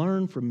and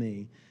learn from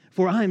me.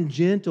 For I am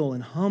gentle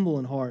and humble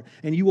in heart,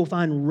 and you will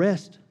find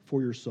rest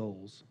for your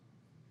souls.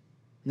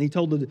 And he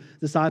told the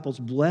disciples,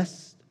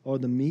 blessed are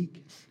the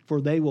meek,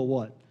 for they will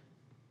what?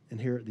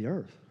 Inherit the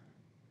earth.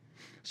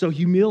 So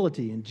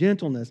humility and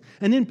gentleness,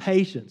 and then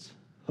patience.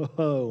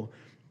 Oh,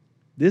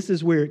 this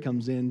is where it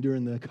comes in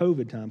during the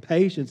COVID time.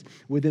 Patience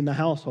within the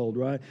household,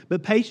 right?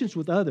 But patience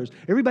with others.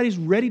 Everybody's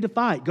ready to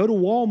fight. Go to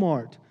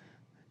Walmart,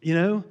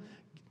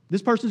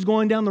 This person's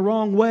going down the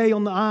wrong way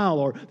on the aisle,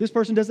 or this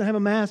person doesn't have a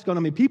mask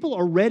on. People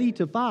are ready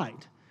to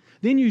fight.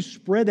 Then you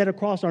spread that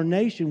across our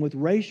nation with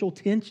racial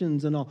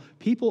tensions and all.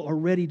 People are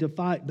ready to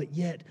fight, but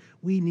yet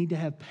we need to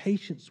have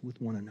patience with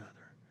one another.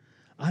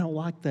 I don't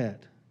like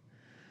that.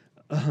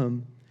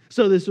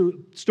 So this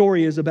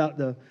story is about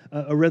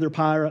a rather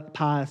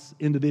pious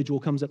individual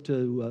comes up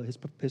to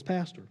his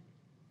pastor,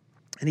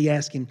 and he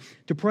asks him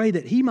to pray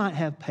that he might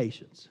have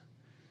patience.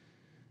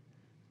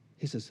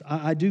 He says,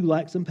 I do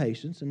lack some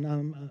patience,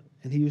 and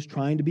he was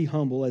trying to be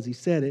humble as he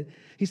said it.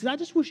 He said, I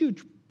just wish you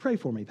would pray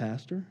for me,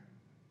 Pastor.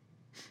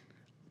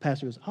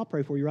 Pastor goes, I'll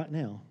pray for you right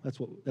now. That's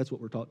what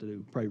we're taught to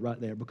do, pray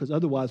right there, because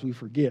otherwise we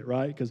forget,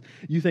 right? Because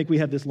you think we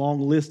have this long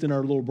list in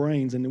our little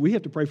brains, and we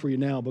have to pray for you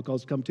now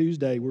because come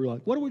Tuesday, we're like,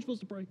 what are we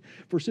supposed to pray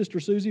for Sister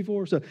Susie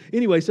for? So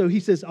anyway, so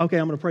he says, okay,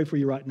 I'm going to pray for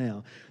you right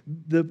now.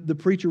 The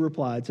preacher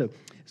replied. So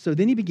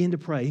then he began to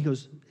pray.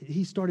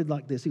 He started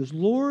like this. He goes,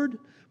 Lord,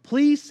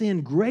 please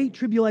send great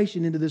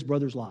tribulation into this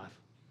brother's life.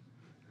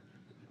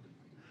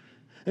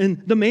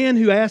 And the man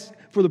who asked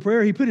for the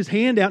prayer, he put his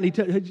hand out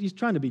and he's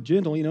trying to be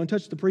gentle, and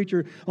touched the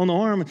preacher on the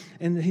arm,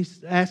 and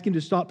he's asking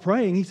to stop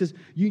praying. He says,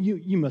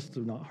 you must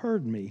have not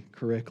heard me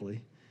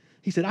correctly.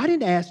 He said, I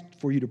didn't ask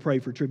for you to pray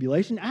for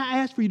tribulation. I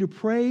asked for you to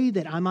pray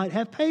that I might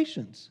have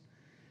patience.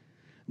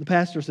 The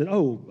pastor said,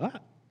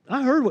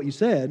 I heard what you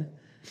said.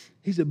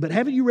 He said, but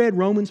haven't you read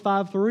Romans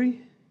 5:3?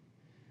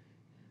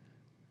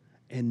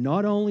 And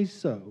not only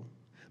so,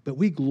 but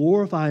we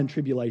glorify in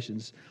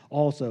tribulations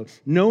also,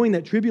 knowing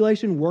that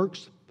tribulation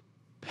works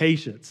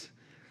patience.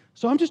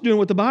 So I'm just doing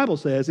what the Bible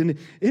says, and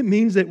it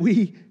means that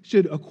we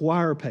should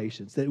acquire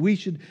patience, that we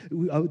should,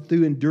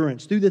 through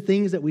endurance, through the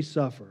things that we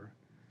suffer.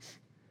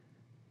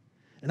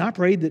 And I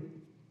prayed that,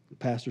 the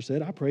pastor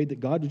said, I prayed that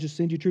God would just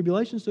send you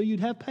tribulation so you'd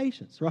have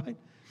patience, right?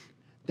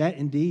 That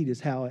indeed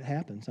is how it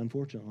happens,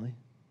 unfortunately.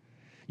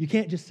 You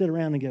can't just sit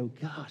around and go,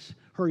 gosh,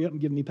 hurry up and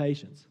give me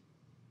patience,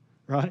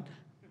 right?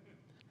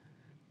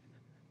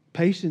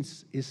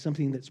 Patience is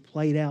something that's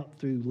played out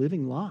through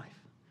living life.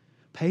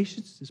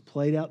 Patience is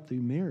played out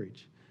through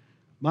marriage.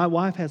 My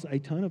wife has a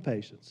ton of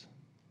patience.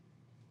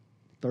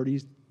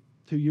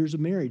 32 years of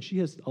marriage, she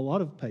has a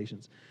lot of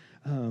patience.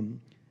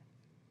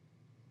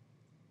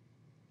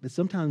 But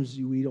sometimes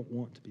we don't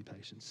want to be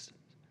patient,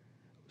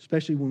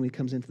 especially when it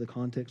comes into the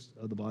context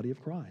of the body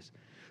of Christ.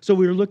 So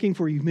we're looking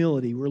for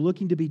humility. We're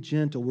looking to be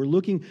gentle. We're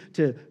looking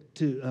to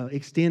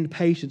extend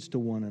patience to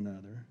one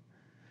another.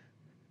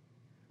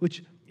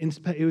 Which,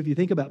 if you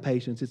think about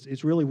patience,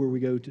 it's really where we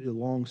go to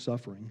long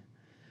suffering.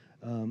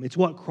 It's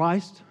what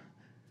Christ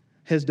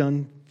has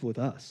done with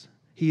us.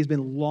 He has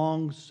been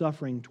long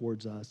suffering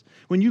towards us.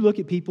 When you look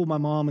at people, my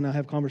mom and I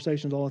have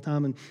conversations all the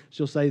time, and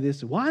she'll say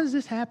this, why is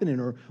this happening?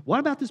 Or what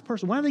about this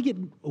person? Why do they get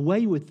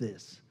away with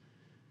this?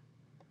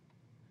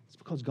 It's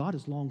because God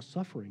is long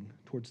suffering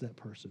towards that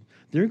person.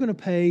 They're going to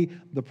pay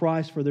the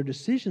price for their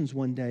decisions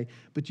one day,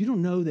 but you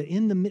don't know that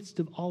in the midst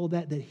of all of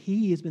that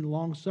He has been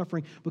long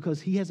suffering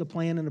because He has a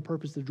plan and a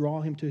purpose to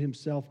draw him to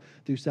Himself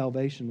through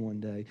salvation one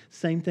day.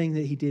 Same thing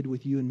that He did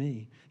with you and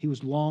me. He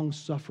was long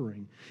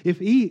suffering. If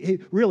He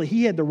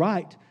had the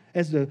right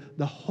as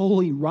the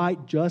holy, right,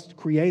 just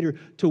Creator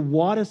to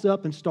wad us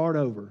up and start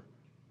over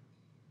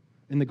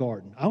in the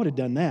garden. I would have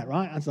done that,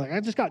 right? I was like, I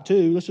just got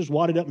two. Let's just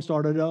wad it up and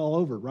start it all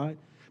over, right?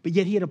 But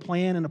yet He had a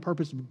plan and a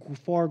purpose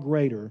far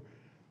greater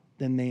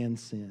than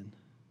man's sin.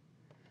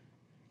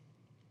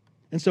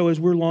 And so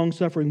as we're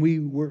long-suffering,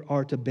 we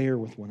are to bear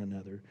with one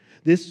another.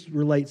 This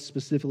relates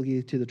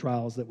specifically to the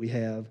trials that we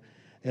have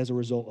as a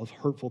result of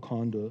hurtful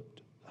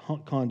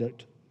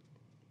conduct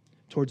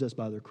towards us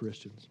by other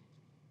Christians.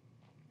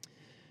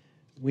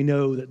 We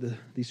know that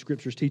these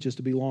scriptures teach us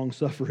to be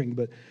long-suffering,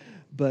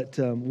 but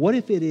what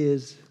if it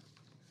is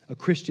a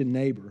Christian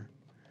neighbor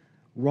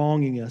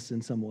wronging us in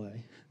some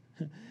way?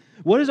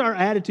 What is our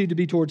attitude to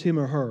be towards him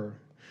or her?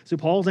 So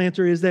Paul's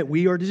answer is that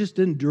we are to just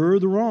endure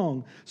the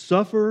wrong,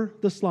 suffer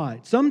the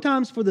slight.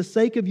 Sometimes for the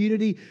sake of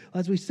unity,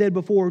 as we said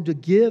before, to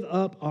give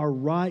up our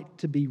right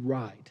to be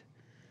right.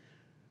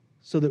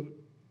 So that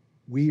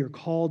we are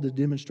called to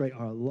demonstrate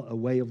a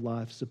way of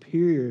life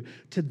superior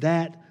to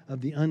that of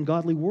the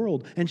ungodly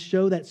world and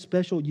show that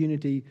special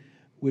unity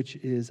which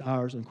is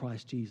ours in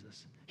Christ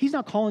Jesus. He's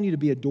not calling you to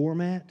be a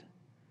doormat,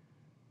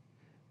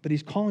 but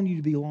He's calling you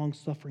to be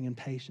long-suffering and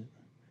patient.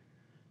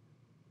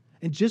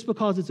 And just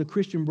because it's a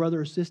Christian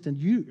brother or sister,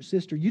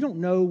 you don't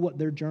know what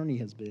their journey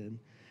has been.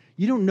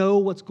 You don't know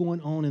what's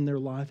going on in their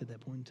life at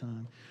that point in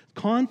time.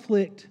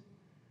 Conflict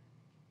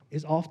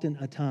is often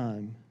a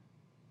time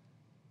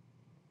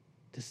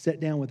to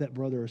sit down with that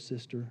brother or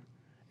sister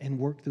and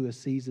work through a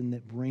season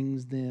that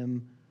brings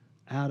them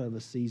out of a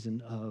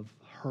season of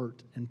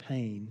hurt and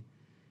pain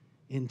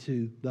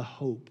into the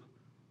hope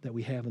that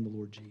we have in the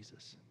Lord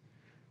Jesus.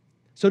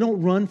 So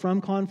don't run from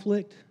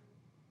conflict.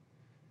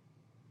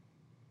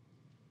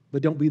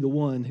 But don't be the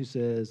one who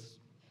says,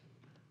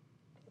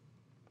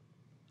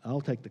 I'll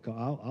go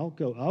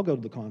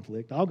to the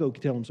conflict. I'll go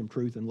tell them some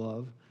truth and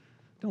love.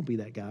 Don't be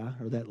that guy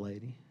or that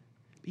lady.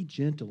 Be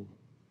gentle.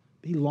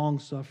 Be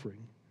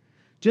long-suffering.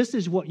 Just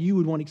as what you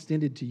would want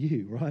extended to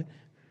you, right?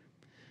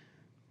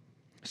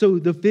 So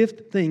the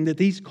fifth thing that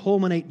these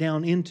culminate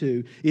down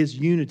into is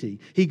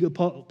unity.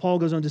 Paul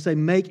goes on to say,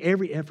 make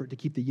every effort to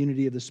keep the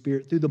unity of the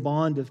Spirit through the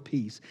bond of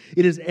peace.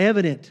 It is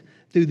evident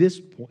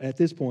at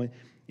this point,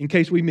 in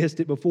case we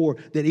missed it before,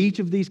 that each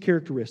of these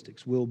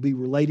characteristics will be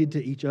related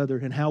to each other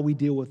and how we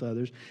deal with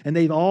others. And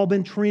they've all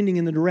been trending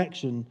in the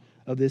direction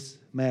of this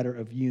matter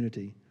of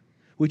unity,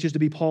 which is to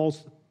be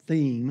Paul's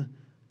theme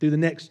through the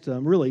next,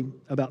 really,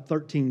 about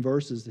 13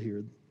 verses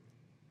here.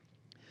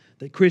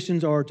 That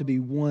Christians are to be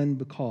one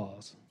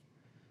because.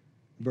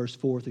 Verse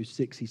 4 through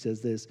 6, he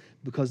says this,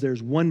 because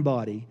there's one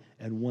body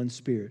and one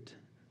Spirit.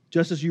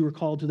 Just as you were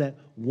called to that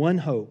one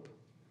hope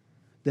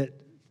that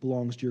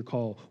belongs to your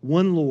call.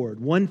 One Lord,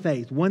 one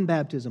faith, one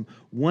baptism,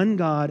 one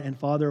God and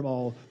Father of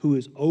all, who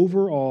is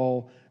over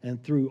all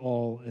and through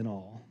all in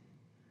all.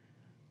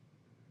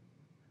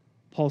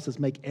 Paul says,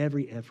 make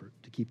every effort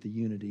to keep the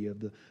unity of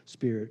the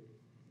Spirit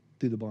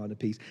through the bond of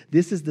peace.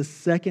 This is the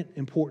second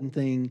important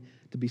thing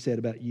to be said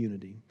about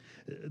unity.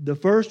 The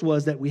first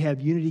was that we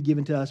have unity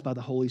given to us by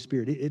the Holy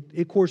Spirit.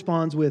 It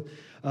corresponds with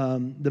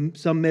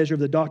some measure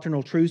of the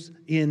doctrinal truths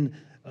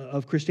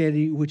of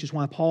Christianity, which is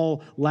why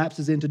Paul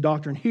lapses into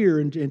doctrine here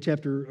in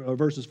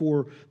verses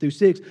 4 through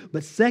 6.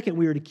 But second,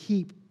 we are to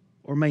keep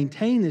or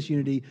maintain this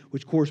unity,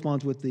 which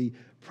corresponds with the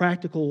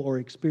practical or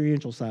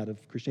experiential side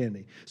of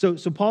Christianity. So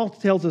Paul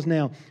tells us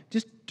now,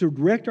 just to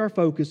direct our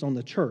focus on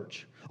the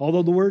church.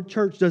 Although the word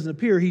church doesn't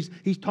appear,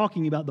 he's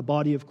talking about the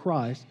body of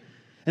Christ.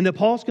 And that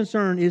Paul's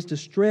concern is to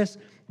stress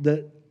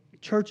the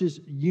church's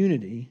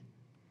unity.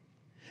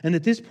 And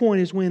at this point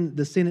is when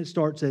the sentence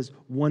starts as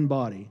one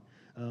body.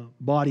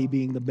 Body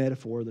being the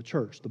metaphor of the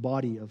church, the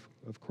body of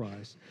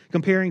Christ.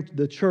 Comparing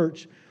the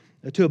church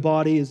To a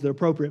body is the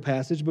appropriate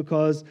passage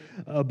because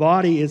a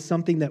body is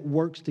something that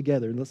works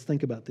together. And let's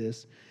think about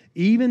this.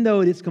 Even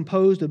though it is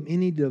composed of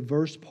many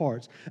diverse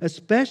parts,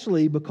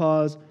 especially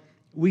because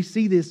we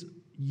see this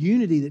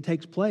unity that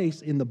takes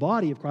place in the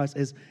body of Christ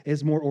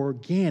as more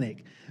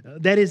organic.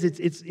 That is,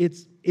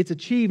 it's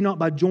achieved not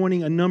by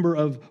joining a number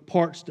of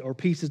parts or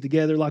pieces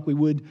together like we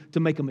would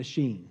to make a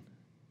machine.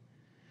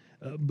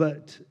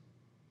 But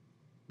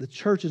the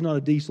church is not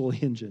a diesel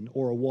engine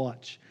or a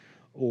watch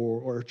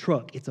or a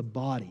truck. It's a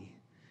body.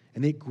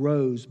 And it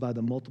grows by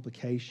the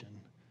multiplication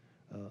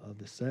of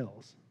the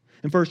cells.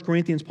 In 1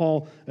 Corinthians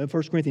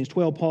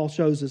 12, Paul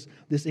shows us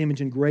this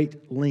image in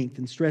great length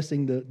and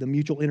stressing the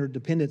mutual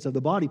interdependence of the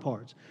body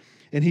parts.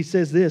 And he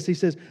says this, he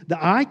says, the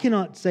eye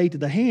cannot say to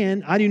the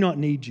hand, I do not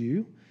need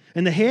you.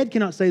 And the head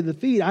cannot say to the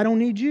feet, I don't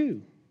need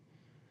you.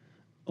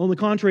 On the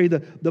contrary,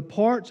 the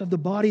parts of the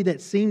body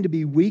that seem to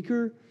be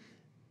weaker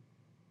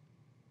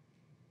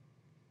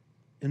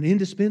and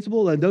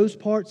indispensable, and those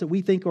parts that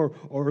we think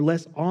are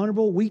less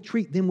honorable, we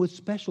treat them with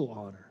special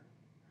honor.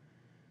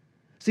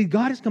 See,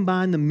 God has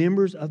combined the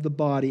members of the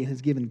body and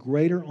has given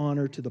greater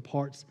honor to the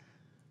parts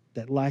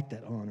that lack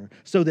that honor,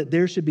 so that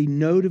there should be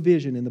no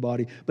division in the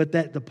body, but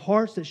that the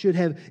parts that should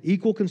have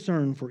equal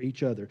concern for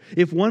each other.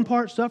 If one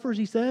part suffers,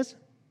 he says,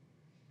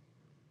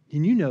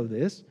 and you know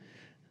this,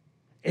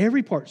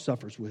 every part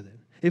suffers with it.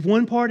 If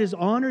one part is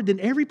honored, then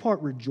every part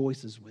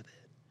rejoices with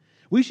it.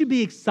 We should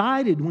be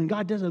excited when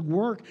God does a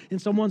work in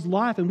someone's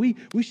life, and we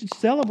should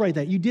celebrate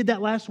that. You did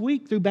that last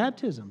week through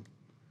baptism.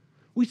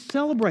 We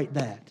celebrate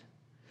that.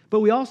 But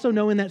we also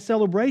know in that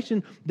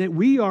celebration that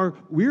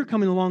we're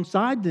coming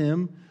alongside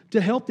them to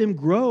help them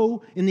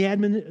grow in the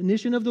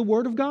admonition of the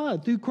Word of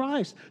God through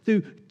Christ,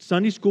 through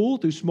Sunday school,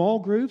 through small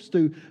groups,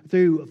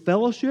 through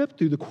fellowship,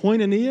 through the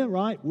koinonia,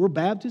 right? We're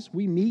Baptists,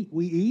 we meet,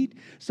 we eat.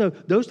 So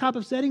those type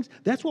of settings,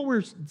 that's what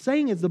we're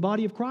saying as the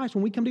body of Christ.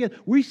 When we come together,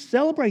 we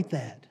celebrate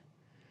that.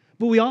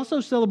 But we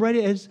also celebrate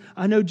it, as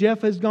I know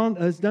Jeff has done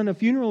a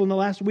funeral in the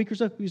last week or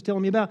so, he was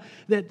telling me about,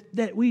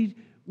 that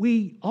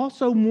we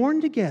also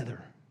mourn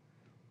together.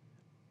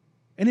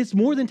 And it's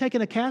more than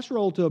taking a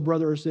casserole to a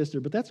brother or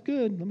sister, but that's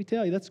good. Let me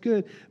tell you, that's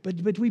good.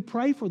 But we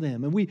pray for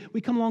them, and we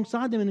come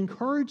alongside them and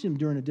encourage them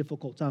during a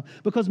difficult time,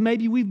 because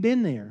maybe we've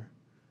been there,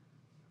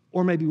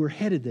 or maybe we're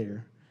headed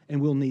there,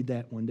 and we'll need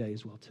that one day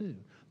as well too.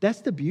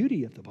 That's the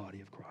beauty of the body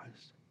of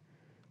Christ.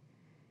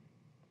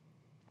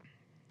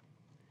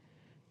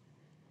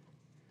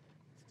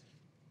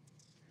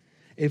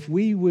 If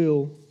we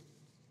will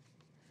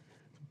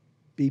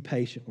be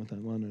patient with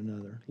one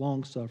another,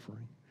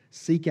 long-suffering,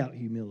 seek out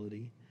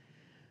humility,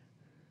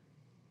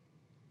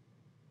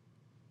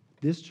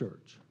 this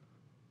church,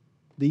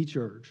 the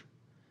church,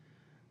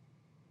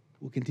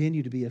 will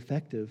continue to be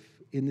effective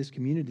in this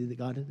community that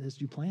God has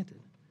you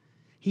planted.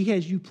 He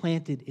has you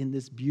planted in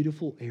this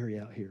beautiful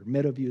area out here.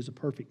 Meadowview is a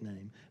perfect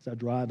name. As I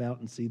drive out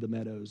and see the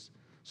meadows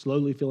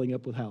slowly filling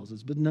up with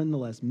houses, but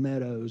nonetheless,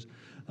 meadows.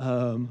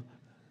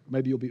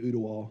 Maybe you'll be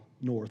Ottawa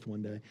North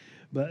one day.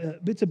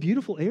 But it's a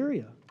beautiful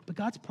area. But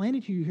God's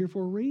planted you here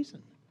for a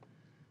reason.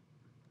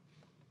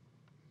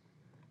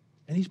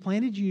 And He's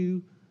planted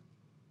you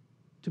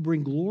to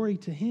bring glory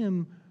to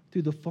Him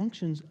through the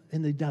functions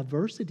and the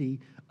diversity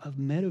of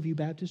Meadowview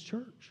Baptist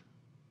Church.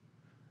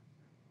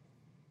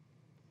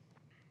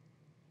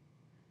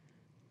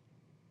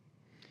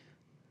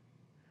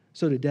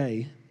 So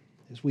today,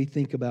 as we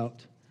think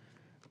about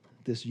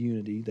this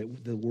unity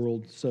that the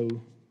world so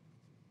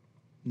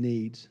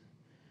needs,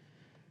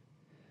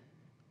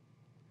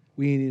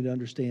 we need to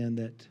understand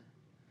that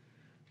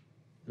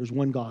there's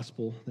one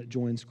gospel that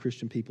joins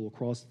Christian people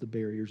across the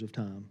barriers of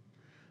time,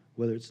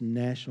 whether it's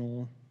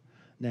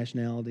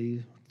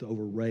nationality,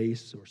 over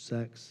race or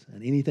sex,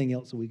 and anything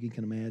else that we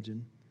can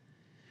imagine.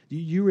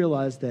 You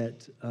realize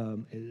that,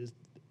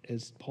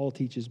 as Paul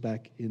teaches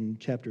back in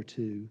chapter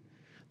 2,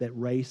 that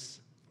race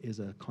is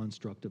a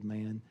construct of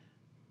man,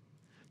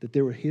 that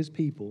there were his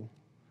people,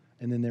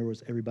 and then there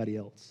was everybody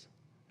else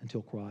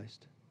until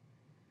Christ.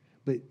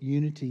 But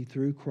unity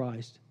through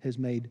Christ has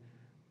made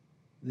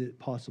it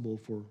possible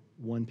for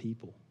one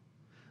people.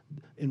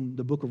 In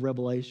the book of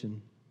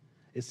Revelation,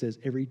 it says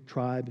every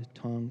tribe,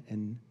 tongue,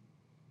 and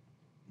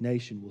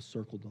nation will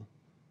circle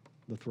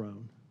the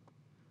throne.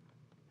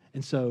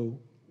 And so,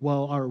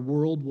 while our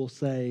world will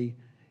say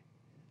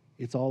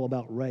it's all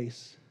about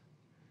race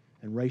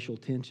and racial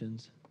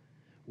tensions,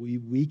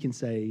 we can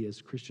say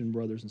as Christian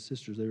brothers and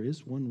sisters, there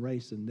is one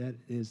race, and that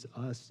is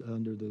us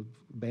under the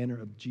banner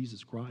of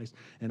Jesus Christ.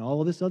 And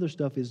all of this other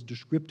stuff is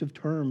descriptive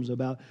terms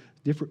about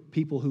different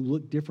people who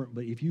look different.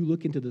 But if you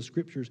look into the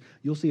Scriptures,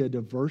 you'll see a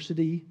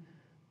diversity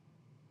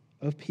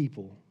of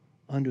people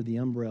under the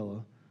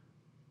umbrella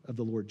of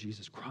the Lord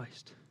Jesus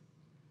Christ.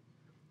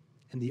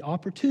 And the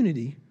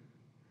opportunity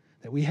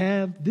that we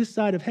have this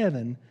side of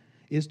heaven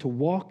is to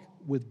walk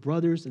with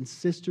brothers and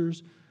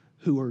sisters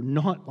who are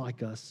not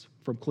like us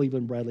from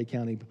Cleveland, Bradley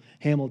County,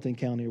 Hamilton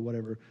County, or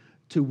whatever,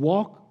 to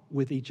walk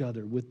with each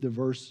other with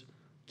diverse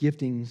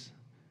giftings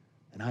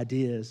and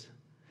ideas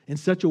in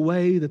such a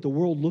way that the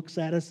world looks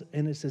at us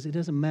and it says, it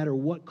doesn't matter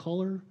what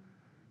color,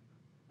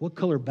 what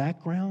color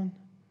background.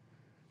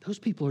 Those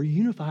people are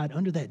unified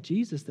under that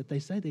Jesus that they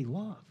say they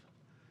love.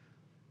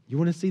 You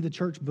want to see the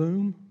church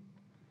boom?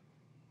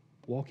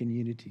 Walk in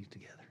unity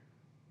together.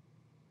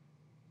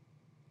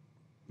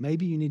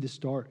 Maybe you need to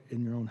start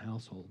in your own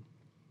household.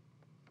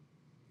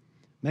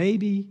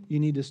 Maybe you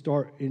need to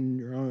start in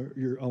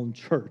your own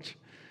church.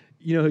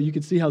 You know, you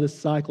can see how this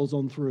cycles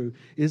on through.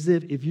 Is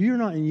if you're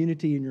not in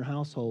unity in your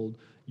household,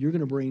 you're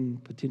going to bring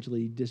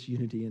potentially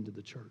disunity into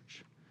the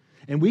church.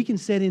 And we can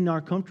sit in our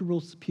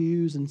comfortable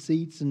pews and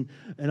seats and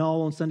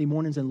all on Sunday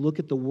mornings and look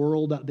at the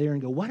world out there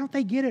and go, why don't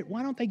they get it?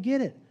 Why don't they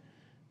get it?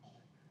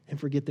 And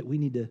forget that we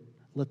need to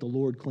let the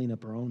Lord clean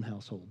up our own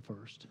household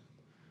first.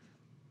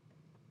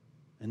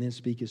 And then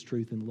speak His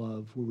truth in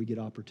love where we get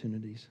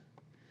opportunities.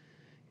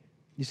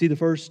 You see, the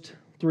first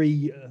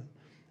three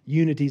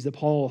unities that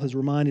Paul has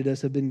reminded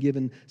us have been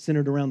given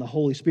centered around the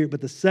Holy Spirit. But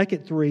the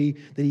second three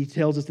that he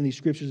tells us in these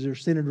scriptures are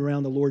centered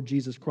around the Lord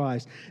Jesus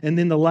Christ. And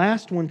then the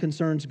last one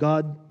concerns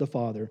God the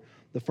Father,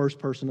 the first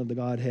person of the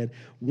Godhead.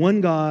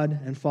 One God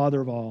and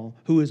Father of all,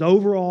 who is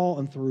over all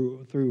and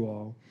through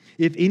all.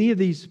 If any of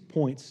these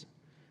points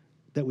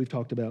that we've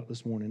talked about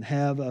this morning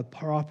have a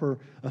proper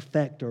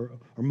effect or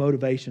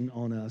motivation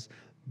on us,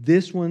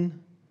 this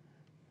one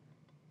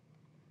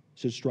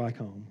should strike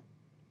home.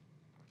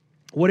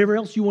 Whatever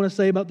else you want to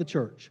say about the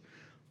church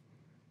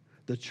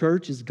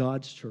is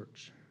God's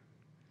church.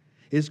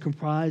 It is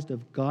comprised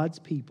of God's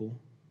people.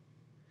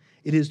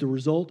 It is the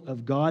result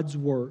of God's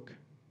work,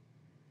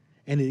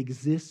 and it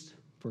exists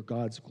for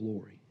God's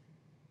glory.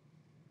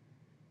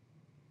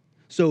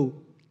 So,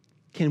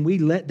 can we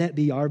let that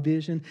be our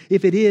vision?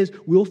 If it is,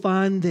 we'll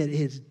find that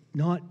it's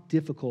not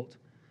difficult.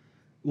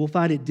 We'll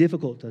find it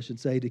difficult, I should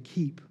say, to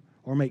keep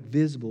or make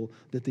visible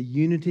that the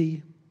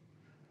unity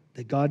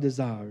that God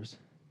desires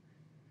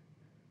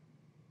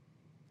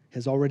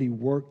has already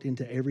worked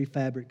into every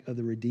fabric of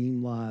the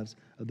redeemed lives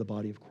of the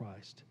body of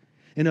Christ.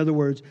 In other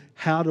words,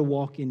 how to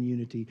walk in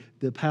unity,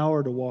 the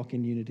power to walk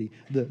in unity,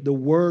 the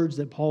words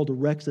that Paul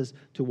directs us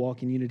to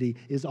walk in unity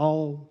is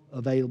all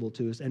available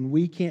to us. And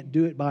we can't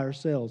do it by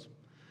ourselves,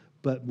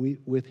 but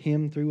with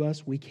Him through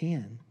us, we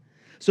can.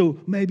 So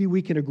maybe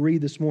we can agree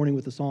this morning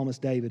with the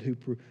psalmist David, who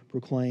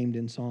proclaimed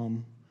in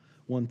Psalm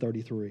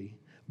 133,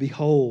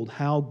 "Behold,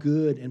 how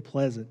good and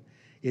pleasant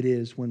it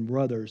is when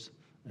brothers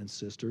and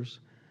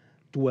sisters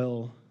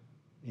dwell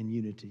in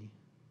unity."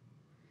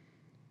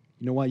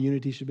 You know why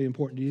unity should be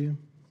important to you?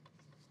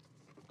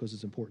 Because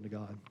it's important to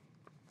God.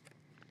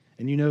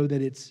 And you know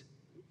that it's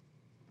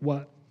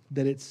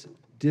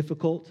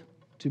difficult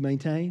to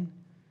maintain,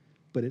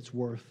 but it's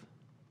worth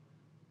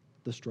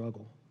the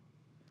struggle.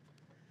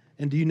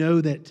 And do you know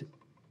that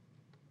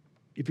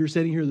if you're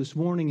sitting here this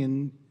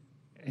morning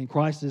and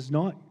Christ is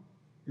not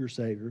your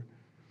Savior,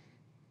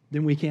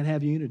 then we can't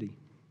have unity,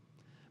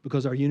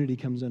 because our unity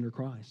comes under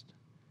Christ.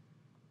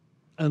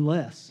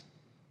 Unless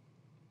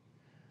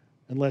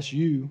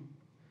you,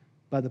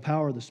 by the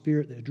power of the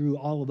Spirit that drew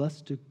all of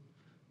us to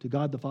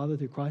God the Father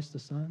through Christ the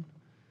Son,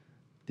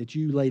 that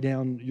you lay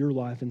down your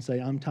life and say,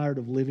 I'm tired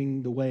of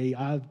living the way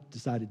I've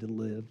decided to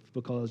live,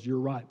 because you're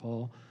right,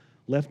 Paul.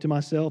 Left to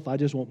myself, I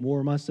just want more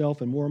of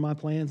myself and more of my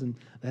plans, and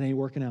that ain't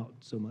working out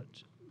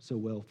so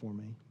well for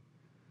me.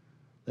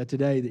 That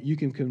today that you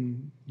can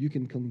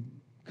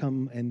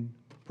come and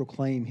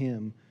proclaim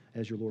Him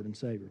as your Lord and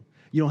Savior.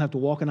 You don't have to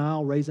walk an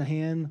aisle, raise a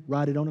hand,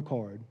 write it on a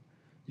card.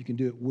 You can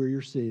do it where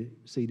you're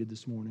seated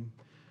this morning.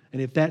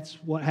 And if that's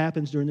what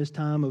happens during this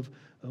time of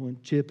when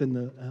Chip and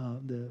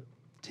the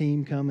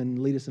team come and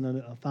lead us in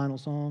a final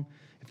song,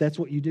 if that's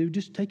what you do,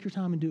 just take your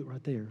time and do it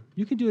right there.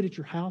 You can do it at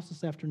your house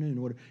this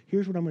afternoon.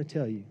 Here's what I'm going to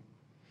tell you.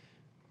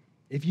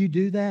 If you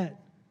do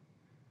that,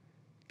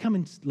 come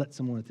and let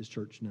someone at this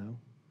church know.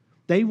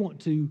 They want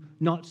to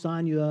not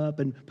sign you up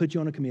and put you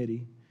on a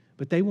committee,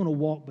 but they want to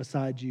walk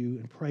beside you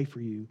and pray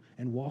for you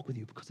and walk with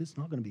you, because it's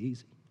not going to be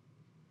easy.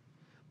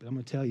 But I'm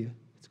going to tell you,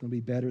 it's going to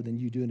be better than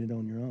you doing it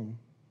on your own.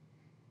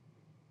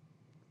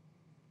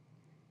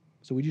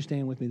 So would you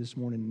stand with me this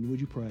morning and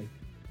would you pray?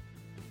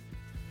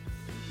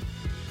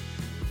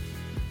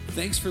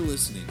 Thanks for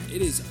listening.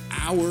 It is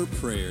our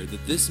prayer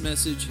that this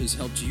message has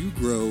helped you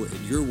grow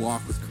in your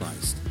walk with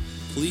Christ.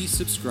 Please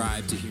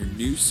subscribe to hear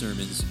new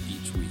sermons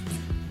each week.